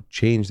who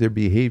change their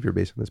behavior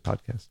based on this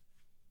podcast.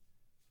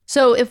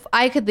 So if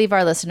I could leave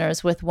our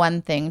listeners with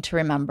one thing to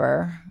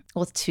remember,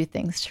 well, two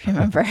things to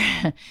remember.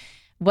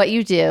 What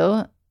you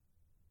do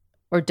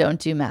or don't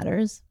do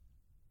matters.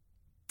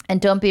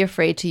 And don't be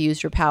afraid to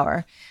use your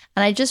power.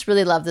 And I just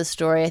really love this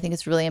story. I think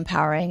it's really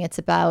empowering. It's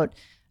about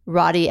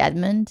Roddy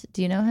Edmond.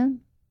 Do you know him?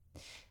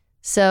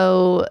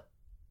 So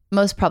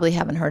most probably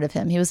haven't heard of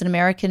him. He was an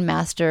American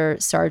master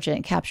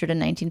sergeant captured in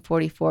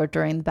 1944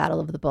 during the Battle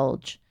of the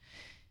Bulge.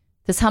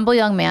 This humble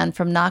young man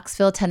from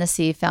Knoxville,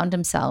 Tennessee, found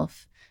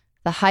himself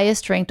the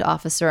highest ranked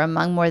officer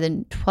among more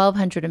than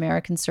 1,200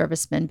 American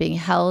servicemen being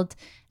held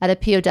at a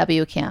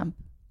POW camp.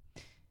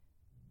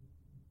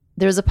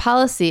 There's a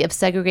policy of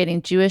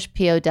segregating Jewish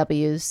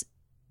POWs,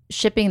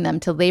 shipping them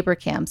to labor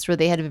camps where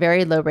they had a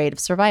very low rate of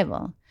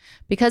survival.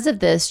 Because of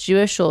this,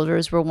 Jewish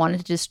soldiers were wanted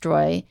to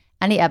destroy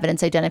any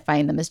evidence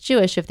identifying them as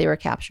Jewish if they were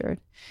captured.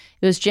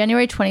 It was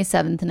January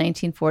 27th,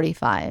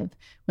 1945,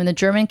 when the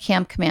German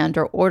camp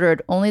commander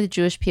ordered only the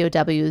Jewish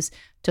POWs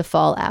to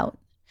fall out.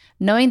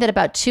 Knowing that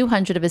about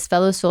 200 of his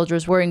fellow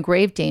soldiers were in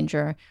grave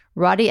danger,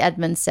 Roddie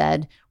Edmonds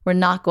said, "We're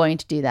not going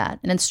to do that,"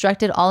 and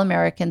instructed all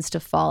Americans to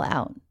fall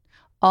out.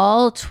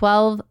 All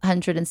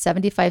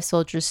 1,275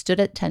 soldiers stood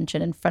at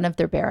attention in front of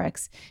their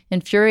barracks,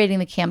 infuriating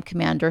the camp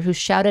commander, who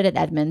shouted at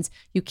Edmonds,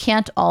 "You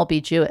can't all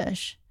be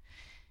Jewish."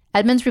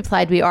 Edmonds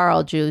replied, "We are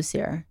all Jews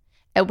here."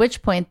 At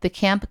which point, the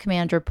camp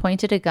commander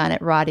pointed a gun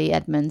at Roddie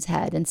Edmonds'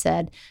 head and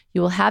said,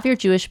 "You will have your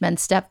Jewish men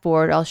step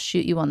forward, or I'll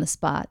shoot you on the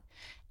spot."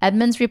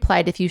 Edmonds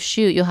replied, "If you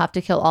shoot, you'll have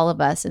to kill all of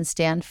us and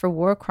stand for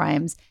war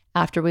crimes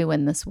after we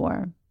win this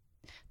war."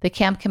 The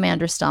camp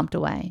commander stomped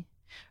away.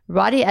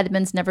 Roddie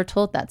Edmonds never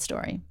told that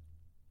story.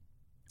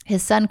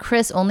 His son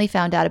Chris only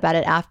found out about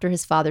it after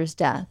his father's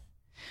death.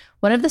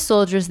 One of the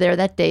soldiers there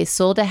that day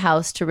sold a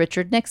house to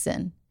Richard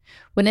Nixon.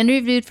 When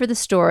interviewed for the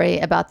story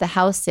about the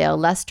house sale,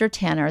 Lester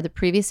Tanner, the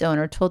previous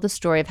owner, told the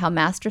story of how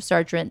Master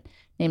Sergeant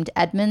named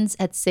Edmonds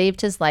had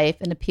saved his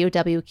life in a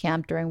POW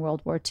camp during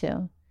World War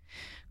II.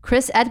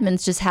 Chris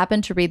Edmonds just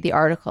happened to read the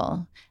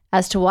article.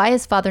 As to why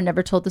his father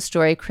never told the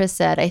story, Chris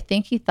said, "I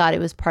think he thought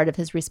it was part of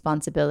his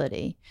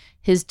responsibility,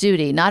 his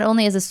duty, not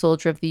only as a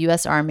soldier of the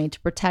U.S. Army to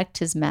protect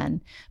his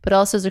men, but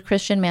also as a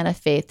Christian man of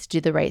faith to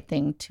do the right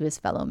thing to his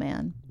fellow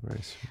man."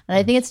 Nice. And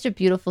I think it's a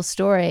beautiful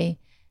story.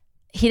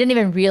 He didn't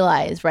even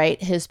realize, right,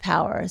 his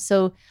power.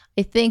 So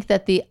I think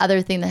that the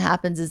other thing that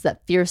happens is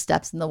that fear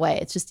steps in the way.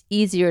 It's just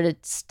easier to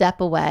step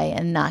away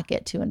and not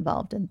get too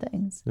involved in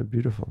things. Yeah,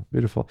 beautiful,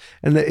 beautiful.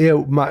 And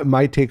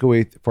my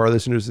takeaway for our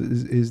listeners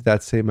is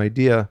that same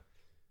idea,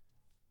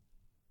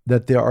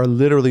 that there are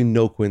literally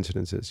no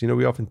coincidences.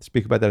 We often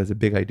speak about that as a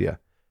big idea,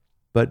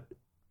 but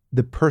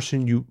the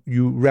person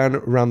you ran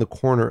around the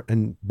corner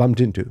and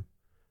bumped into,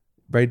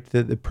 right?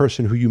 The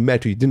person who you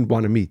met who you didn't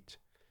want to meet.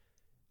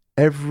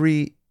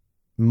 Every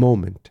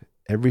moment,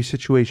 every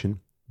situation,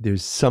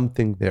 there's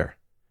something there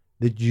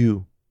that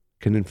you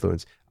can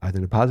influence, either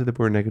in a positive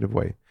or a negative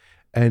way.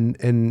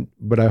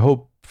 But I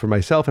hope for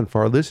myself and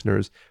for our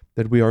listeners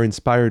that we are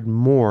inspired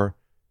more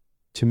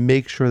to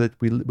make sure that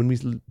when we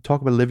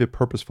talk about live a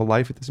purposeful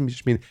life, it doesn't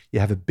just mean you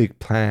have a big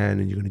plan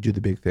and you're going to do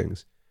the big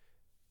things.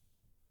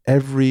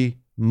 Every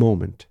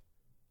moment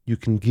you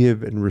can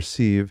give and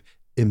receive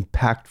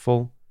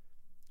impactful,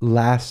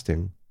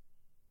 lasting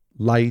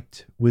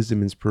light,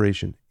 wisdom,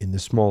 inspiration in the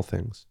small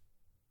things.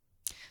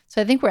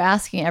 So I think we're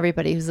asking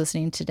everybody who's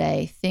listening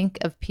today, think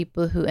of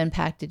people who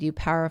impacted you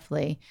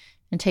powerfully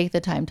and take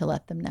the time to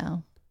let them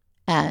know.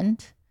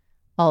 And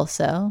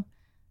also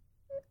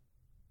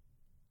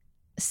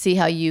see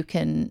how you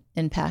can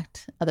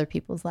impact other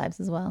people's lives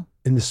as well.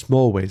 In the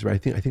small ways, right?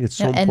 I think it's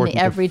so important. In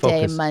the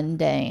everyday,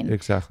 mundane,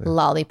 exactly,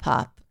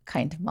 lollipop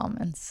kind of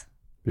moments.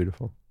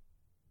 Beautiful.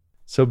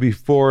 So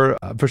before,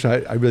 first,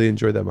 I really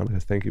enjoyed that, Monica.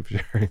 Thank you for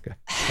sharing.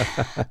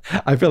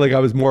 I feel like I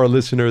was more a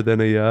listener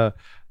than a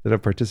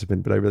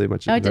participant, but I really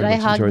much. Oh, did I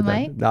hog the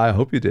mic? No, I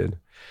hope you did.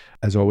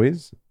 As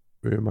always,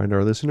 we remind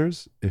our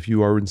listeners, if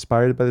you are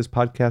inspired by this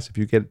podcast, if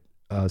you get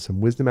some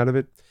wisdom out of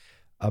it,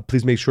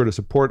 please make sure to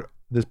support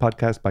this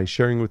podcast by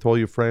sharing with all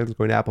your friends,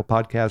 going to Apple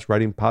Podcasts,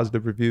 writing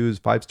positive reviews,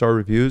 5-star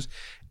reviews,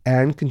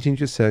 and continue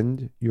to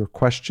send your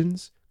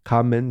questions,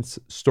 comments,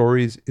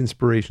 stories,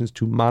 inspirations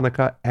to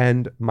Monica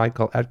and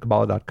Michael at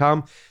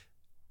Kabbalah.com.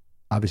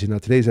 Obviously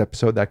not today's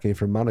episode, that came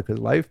from Monica's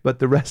life, but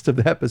the rest of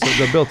the episodes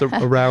are built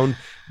around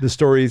the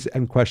stories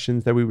and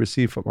questions that we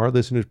receive from our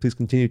listeners. Please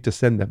continue to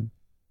send them.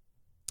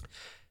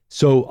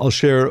 So I'll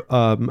share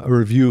a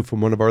review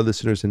from one of our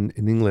listeners in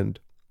England.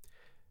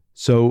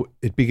 So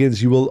it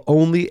begins, "You will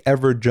only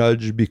ever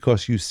judge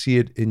because you see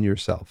it in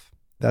yourself."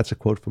 That's a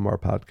quote from our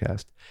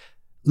podcast.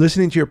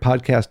 "Listening to your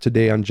podcast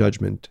today on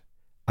judgment,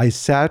 I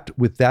sat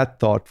with that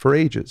thought for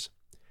ages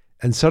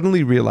and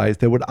suddenly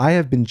realized that what I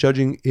have been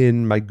judging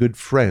in my good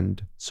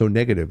friend so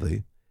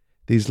negatively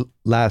these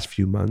last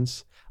few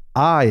months,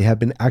 I have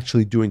been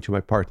actually doing to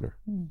my partner."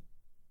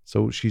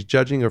 So she's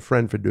judging her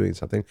friend for doing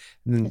something.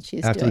 And then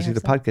after listening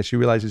to the podcast, she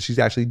realizes she's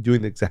actually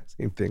doing the exact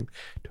same thing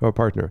to her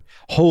partner.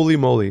 Holy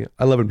moly.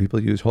 I love when people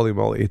use holy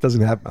moly. It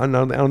doesn't have, I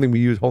don't think we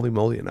use holy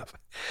moly enough.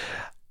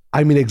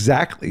 I mean,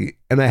 exactly.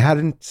 And I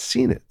hadn't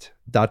seen it, ...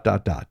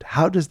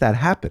 How does that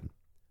happen?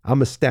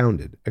 I'm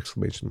astounded, !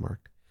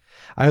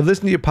 I have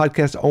listened to your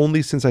podcast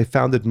only since I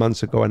found it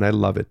months ago, and I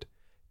love it.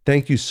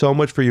 Thank you so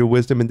much for your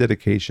wisdom and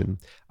dedication.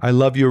 I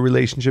love your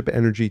relationship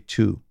energy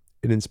too.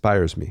 It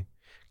inspires me.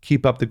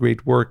 Keep up the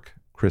great work,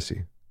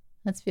 Chrissy.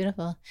 That's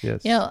beautiful.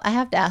 Yes. I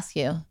have to ask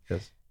you,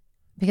 yes,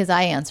 because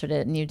I answered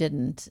it and you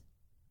didn't.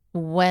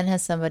 When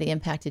has somebody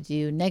impacted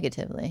you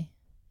negatively?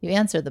 You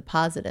answered the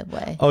positive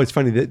way. Oh, it's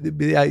funny.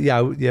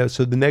 Yeah.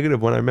 So the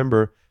negative one, I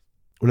remember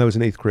when I was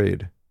in 8th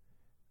grade,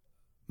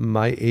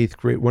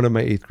 one of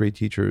my 8th grade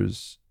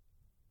teachers,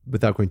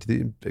 without going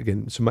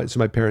to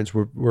my parents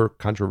were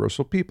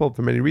controversial people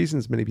for many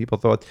reasons. Many people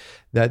thought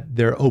that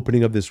their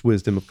opening of this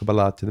wisdom of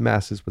Kabbalah to the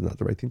masses was not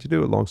the right thing to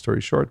do, a long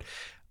story short.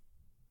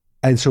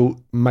 And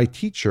so my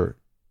teacher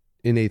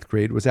in 8th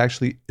grade was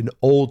actually an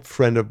old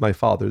friend of my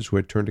father's who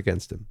had turned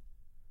against him.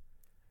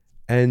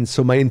 And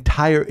so my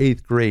entire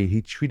 8th grade,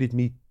 he treated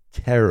me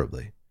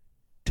terribly.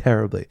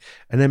 And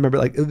I remember,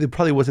 like, there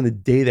probably wasn't a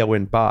day that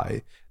went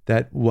by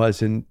that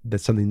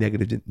something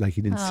negative, like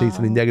he didn't say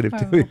something negative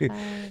to me.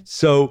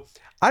 So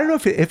I don't know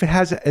if it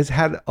has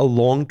had a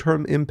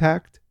long-term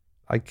impact.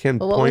 I can't point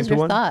to one. What was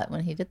your thought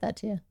when he did that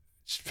to you? It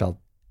just felt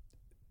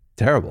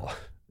terrible,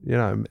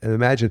 and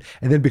imagine.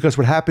 And then because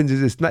what happens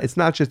is it's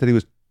not just that he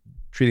was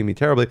treating me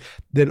terribly.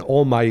 Then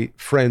all my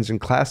friends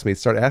and classmates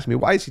started asking me,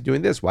 why is he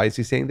doing this? Why is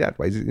he saying that?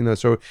 Why is he,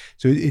 so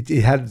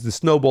it had the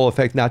snowball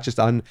effect, not just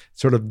on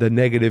sort of the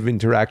negative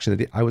interaction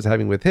that I was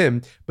having with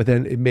him, but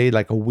then it made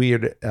like a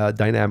weird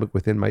dynamic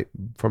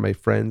for my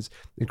friends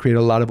and created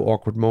a lot of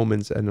awkward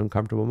moments and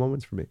uncomfortable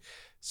moments for me.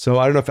 So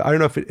I don't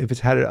know if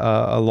it's had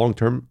a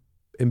long-term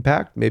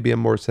impact. Maybe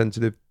I'm more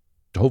sensitive,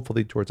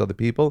 hopefully, towards other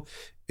people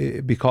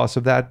because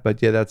of that.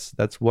 But yeah,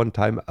 that's one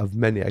time of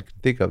many I can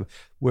think of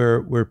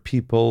where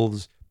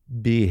people's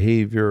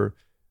behavior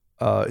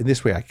in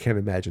this way, I can't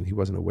imagine he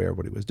wasn't aware of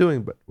what he was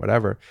doing, but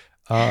whatever,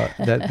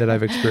 that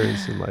I've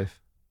experienced in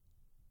life.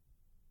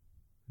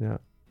 Yeah.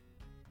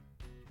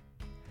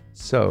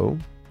 So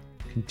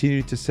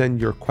continue to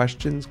send your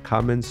questions,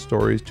 comments,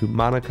 stories to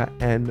Monica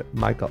and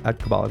Michael at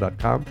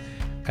Kabbalah.com.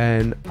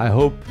 And I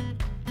hope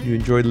you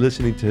enjoyed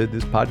listening to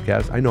this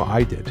podcast. I know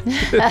I did,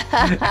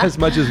 as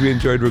much as we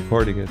enjoyed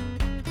recording it.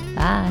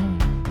 Bye.